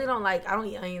nachos. I really don't like. I don't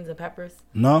eat onions and peppers.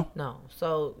 No, No.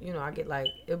 So I get like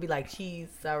it'll be like cheese,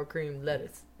 sour cream,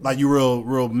 lettuce. like you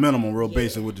real minimal, real Yeah.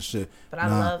 basic with the shit. But I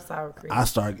love sour cream. I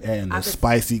start adding the I just-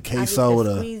 spicy I queso with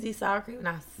get the a. squeezy sour cream and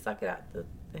I suck it out the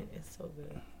thing. It's so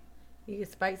good. You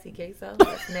get spicy queso.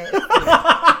 That's nasty.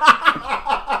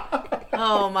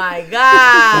 Oh my When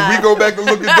god. we go back and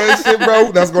look at that shit,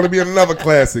 bro, that's gonna be another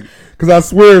classic. Cause I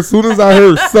swear, as soon as I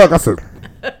heard "suck," I said,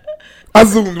 I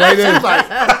zoomed right in.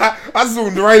 I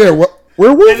zoomed right in. What?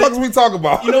 Where the fuck is we talking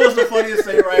about? You know what's the funniest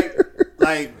thing, right?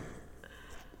 Like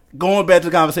going back to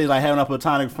the conversation, like having a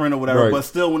platonic friend or whatever. Right. But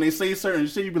still, when they say certain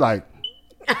shit, you be like,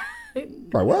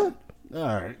 Like what? all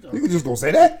right, You just gonna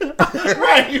say that?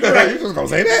 right, You just gonna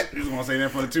say that? You just want to say that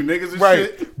for the two niggas and Right.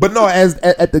 shit. But no, as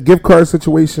at the gift card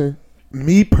situation,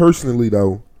 me personally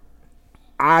though,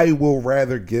 I will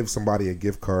rather give somebody a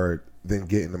gift card than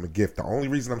getting them a gift. The only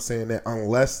reason I'm saying that,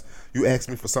 unless you ask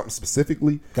me for something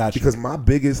specifically, Gotcha. because my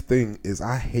biggest thing is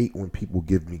I hate when people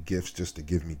give me gifts just to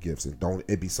give me gifts and don't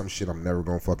it be some shit I'm never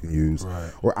gonna fucking use. Right.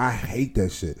 Or I hate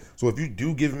that shit. So if you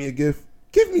do give me a gift,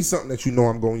 give me something that you know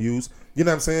I'm gonna use. You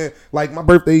know what I'm saying? Like my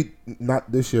birthday, not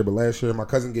this year, but last year, my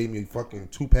cousin gave me fucking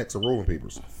 2 packs of rolling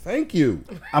papers. Thank you.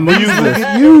 I'm gonna use this.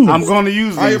 Get used. I'm going to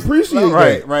use. I these. appreciate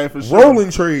right, that. right for sure. Rolling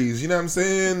trays, you know what I'm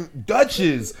saying?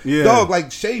 Dutches. Yeah. Dog,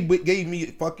 like Shay gave me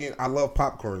fucking, I love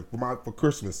popcorn for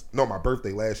Christmas. No, my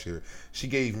birthday last year. She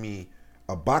gave me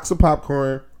a box of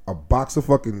popcorn, a box of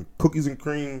fucking cookies and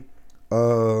cream,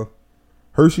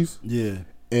 Hershey's, Yeah.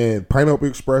 and Pineapple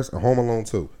Express and Home Alone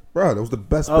 2. Bro, that was the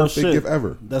best Oh birthday shit. gift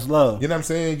ever. That's love. You know what I'm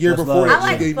saying? Year That's before love. that, I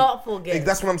like she gave thoughtful me. gifts.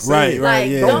 That's what I'm saying. Right,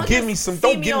 yeah. Don't Don't give just me some. see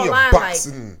Don't give me a online box.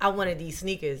 like, And I wanted these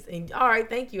sneakers. And all right,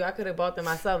 thank you. I could have bought them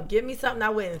myself. Give me something I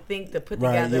wouldn't think to put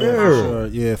Right. together. Yeah. with For my own. sure.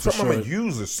 Yeah. For something sure. I'm gonna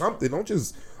use or something. Don't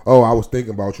just. Oh, I was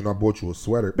thinking about you and I bought you a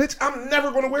sweater. Bitch, I'm never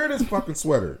gonna wear this fucking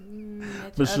sweater.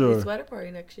 At For your ugly sure. Sweater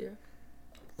party next year.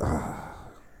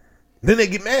 Then they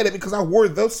get mad at me because I wore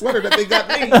the sweater that they got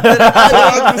me at the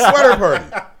ugly sweater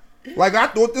party. Like I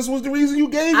thought this was the reason you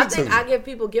gave I it to think me. I give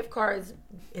people gift cards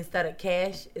instead of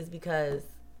cash is because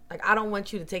like I don't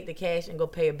want you to take the cash and go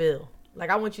pay a bill. Like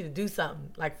I want you to do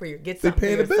something like for your get They something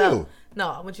paying for the yourself. bill. No,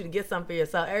 I want you to get something for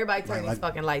yourself. Everybody turn Like- these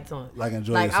fucking lights on. like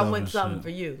enjoy Like I yourself want and something shit. for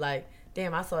you. Like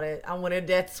damn, I saw that. I wanted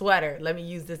that sweater. Let me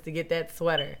use this to get that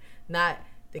sweater. Not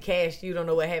the cash. You don't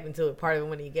know what happened to it. Part of it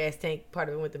went in your gas tank. Part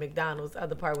of it went to McDonald's.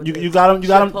 Other part went to You got him. You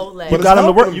got him. Chipotle. But You it's got him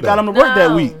to helping work. You got him to work that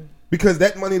No. week. Because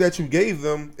that money that you gave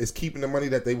them is keeping the money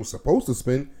that they were supposed to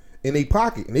spend in their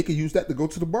pocket, and they could use that to go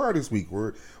to the bar this week,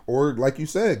 or like you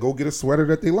said, go get a sweater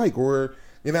that they like, or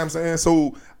you know what I'm saying.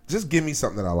 So just give me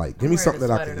something that I like. Give me wearing something a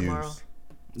that I sweater can tomorrow. use.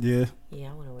 Yeah. Yeah,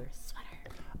 I want to wear a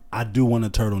sweater. I do want a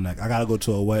turtleneck. I gotta go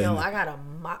to a wedding. Yo, I got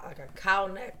like a cow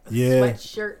neck, Yeah.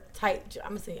 sweatshirt type.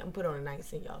 I'm gonna put on a night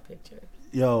send y'all picture.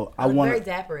 Yo, I I'm want very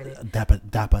dapper in it.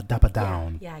 dapper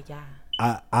down. Yeah.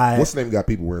 I What's the name? Got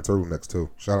people wearing turtlenecks too.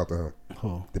 Shout out to him,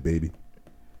 oh, the baby.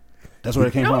 that's where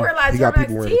it came You don't from. realize He got you're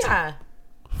people next wearing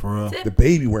Ti. For real. Tip. The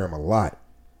baby wear them a lot.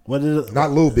 What is it? Not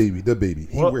little baby, the baby.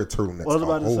 He What- wear turtlenecks what was I a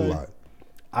about to whole say? lot.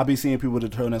 I be seeing people with the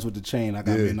turtlenecks with the chain. I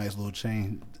got me Yeah. a nice little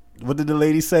chain. What did the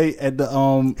lady say at the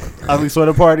ugly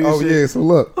sweater party? And Oh shit? yeah, so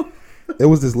look, It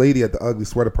was this lady at the ugly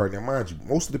sweater party. Now, mind you,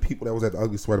 most of the people that was at the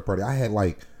ugly sweater party, I had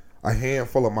like a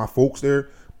handful of my folks there,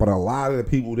 but a lot of the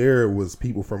people there was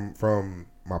people from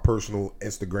my personal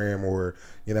Instagram or,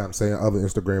 you know what I'm saying, other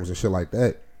Instagrams and shit like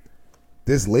that.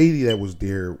 This lady that was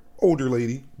there, older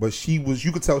lady, but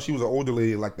you could tell she was an older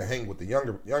lady, like to hang with the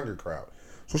younger crowd.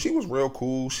 So she was real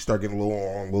cool. She started getting a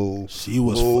little She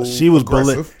was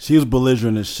aggressive. She was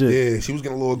belligerent as shit. Yeah, she was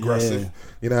getting a little aggressive. Yeah.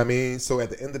 You know what I mean? So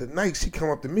at the end of the night, she come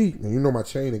up to me, and you know my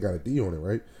chain ain't got a D on it,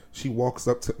 right? She walks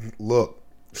up to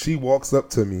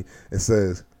me and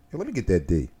says, "Yo, let me get that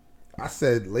D." I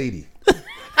said, "Lady,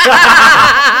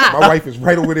 my wife is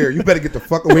right over there. You better get the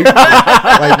fuck away from me.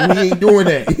 Like, we ain't doing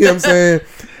that." You know what I'm saying?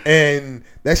 And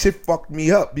that shit fucked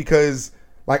me up because,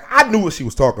 like, I knew what she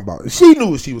was talking about. She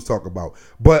knew what she was talking about.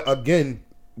 But again,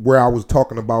 where I was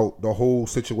talking about the whole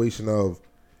situation of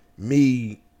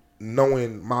me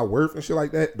knowing my worth and shit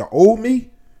like that, the old me,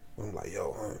 I'm like,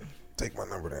 yo, take my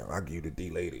number down. I'll give you the D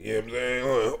later. You know what I'm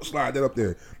saying? Slide that up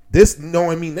there. This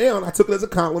knowing me now, and I took it as a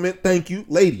compliment. Thank you.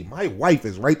 Lady, my wife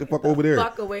is right the fuck over there.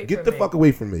 Get the fuck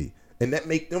away from me. And that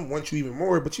make them want you even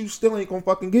more, but you still ain't gonna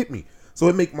fucking get me. So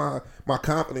it make my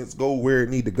confidence go where it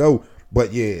need to go.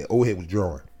 But yeah, old head was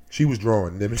drawing. She was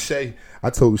drawing. And then Shay, I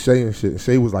told Shay and shit. And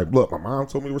Shay was like, look, my mom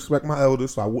told me to respect my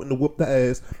elders, so I wouldn't have whooped the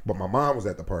ass. But my mom was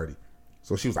at the party.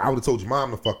 So she was, I would have told your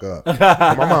mom to fuck up. But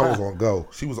my mom was on go.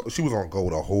 She was on go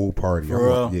the whole party.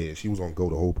 Yeah, she was on go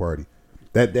the whole party.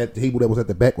 That table that was at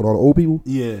the back with all the old people?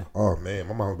 Yeah. Oh, man,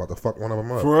 my mom was about to fuck one of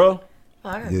them up. For real? Oh,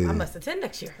 I must attend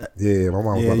next year. Yeah, my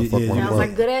mom was about to fuck one of them up. Sounds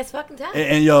like a good ass fucking time.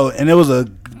 And it was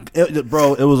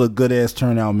a good ass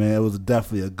turnout, man. It was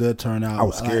definitely a good turnout. I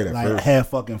was scared at first. I had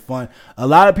fucking fun. A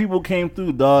lot of people came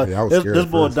through, dog. Yeah, I was scared this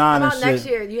at boy first. dying How and about shit. next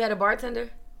year? You had a bartender?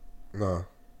 No.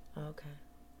 Oh, okay.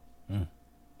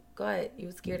 Go ahead. You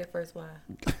was scared at first. Why?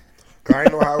 I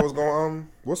didn't know how it was going.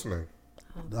 What's the name?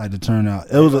 Like the turnout.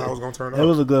 It I was gonna turn it out.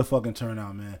 was a good fucking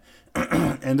turnout, man.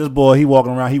 And this boy, he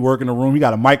walking around, he working the room. He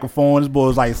got a microphone. This boy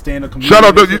was like stand-up comedian. Shut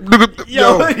up, nigga.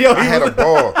 Yo, I had a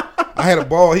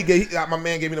ball. My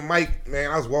man gave me the mic,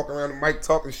 man. I was walking around the mic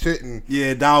talking shit, and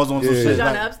Yeah, Don was on some Yeah. shit. Was you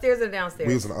on like- the upstairs or downstairs?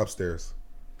 we was in the upstairs.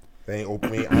 They ain't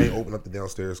open. I ain't open up the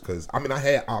downstairs because I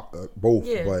had both,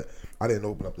 Yeah. but I didn't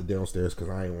open up the downstairs because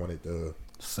I ain't wanted to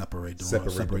separate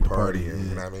the party. yeah. You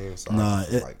know what I mean? So Nah, I was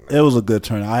just like, it was a good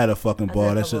turnout. I had a fucking ball.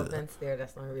 I That said shit. Vince there.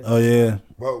 That's the only reason. Oh yeah.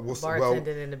 Well,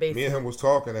 Bartending in the basement. me and him was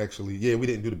talking actually. Yeah, we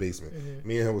didn't do the basement.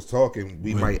 Me and him was talking.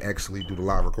 We might actually do the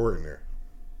live recording there.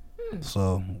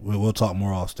 So we'll talk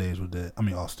more off stage with that. I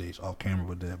mean, off camera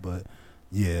with that. But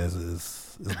yeah,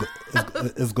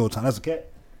 it's go time. That's a cat.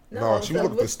 No, she was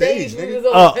looking what for stage, we nigga.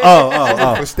 was on.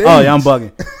 Oh, stage. oh, yeah, I'm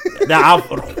bugging. Now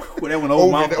that went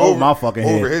over my fucking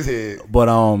head. Over his head. But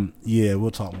yeah,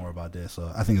 we'll talk more about that.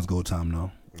 So I think it's go time though.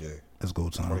 Yeah. It's go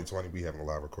time. 2020, we having a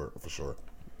live record for sure.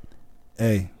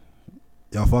 Hey,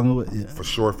 y'all fucking with? Yeah. For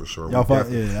sure. Y'all We fuck?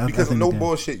 definitely- Yeah. because of think no we can.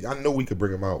 bullshit, I know we could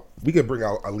bring them out. We could bring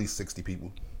out at least 60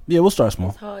 people. Yeah, we'll start small.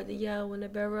 It's hard to yell when the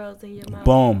barrel's in your mouth.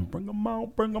 Boom, bring them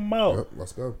out. Yep,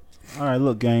 let's go. All right,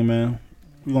 look, gang, man.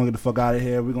 We gonna get the fuck out of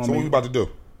here. We gonna So what we about to do?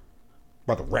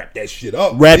 About to wrap that shit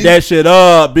up. wrap B. that shit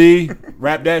up, B.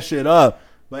 Wrap that shit up.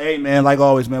 But hey, man, like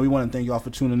always, man, we want to thank y'all for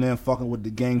tuning in, fucking with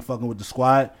the gang, fucking with the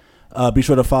squad. Be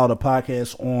sure to follow the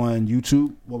podcast on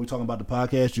YouTube. What we talking about the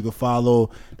podcast? You can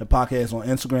follow the podcast on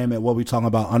Instagram at what we talking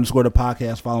about _ the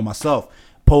podcast. Follow myself,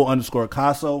 Poe _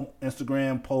 Casso,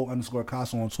 Instagram, Poe _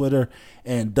 Casso on Twitter,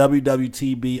 and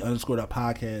WWTB _ the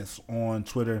podcast on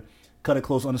Twitter. Cut it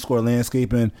close _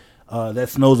 landscaping. That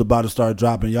snow's about to start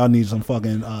dropping. Y'all need some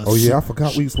fucking Oh yeah, I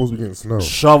forgot we supposed to be getting snow.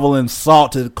 shovel and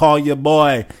salt to call your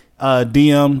boy.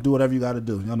 DM, do whatever you got to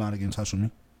do. Y'all know how to get in touch with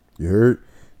me. You heard?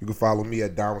 You can follow me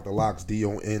at Down with the Locks,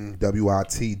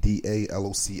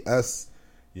 DONWITDALOCS.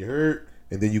 You heard?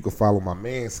 And then you can follow my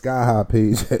man Sky High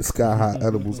page at Sky High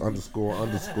Edibles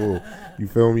 __. You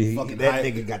feel me? That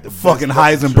nigga got the Fucking best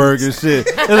Heisenberg and shit.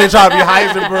 They trying to be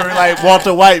Heisenberg like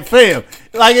Walter White, fam.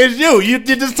 Like it's you. You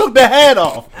just took the hat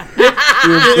off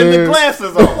and the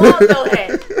glasses off. Waldo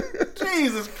hat.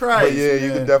 Jesus Christ. But yeah, you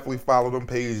man. can definitely follow them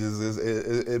pages. It's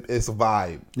a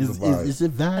vibe. It's a vibe. It's a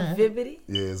vibe. Vivity.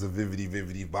 Yeah, it's a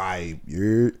vividity vibe. You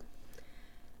heard?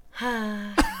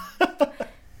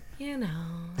 You know,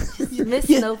 just Miss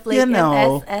Yeah, Snowflake, you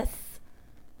know.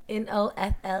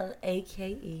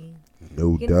 MSSNOFLAKE.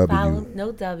 No You can follow W.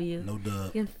 no W. No dub.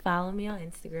 You can follow me on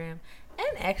Instagram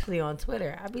and actually on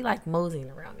Twitter. I be like moseying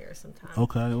around there sometimes.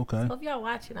 Okay. So if y'all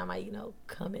watching, I might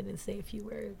come in and say a few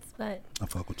words, but I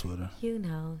fuck with Twitter.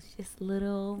 it's just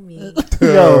little me.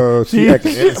 Yo, she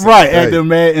acting innocent right, today. acting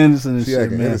mad innocent and She shit,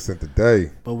 acting man. innocent today.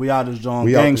 But we out this John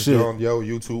We gang out this shit. joint. Yo,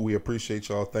 YouTube, we appreciate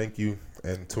y'all. Thank you.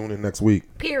 and tune in next week.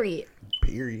 Period.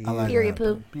 Period. I like Period,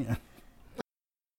 that. poo. Yeah.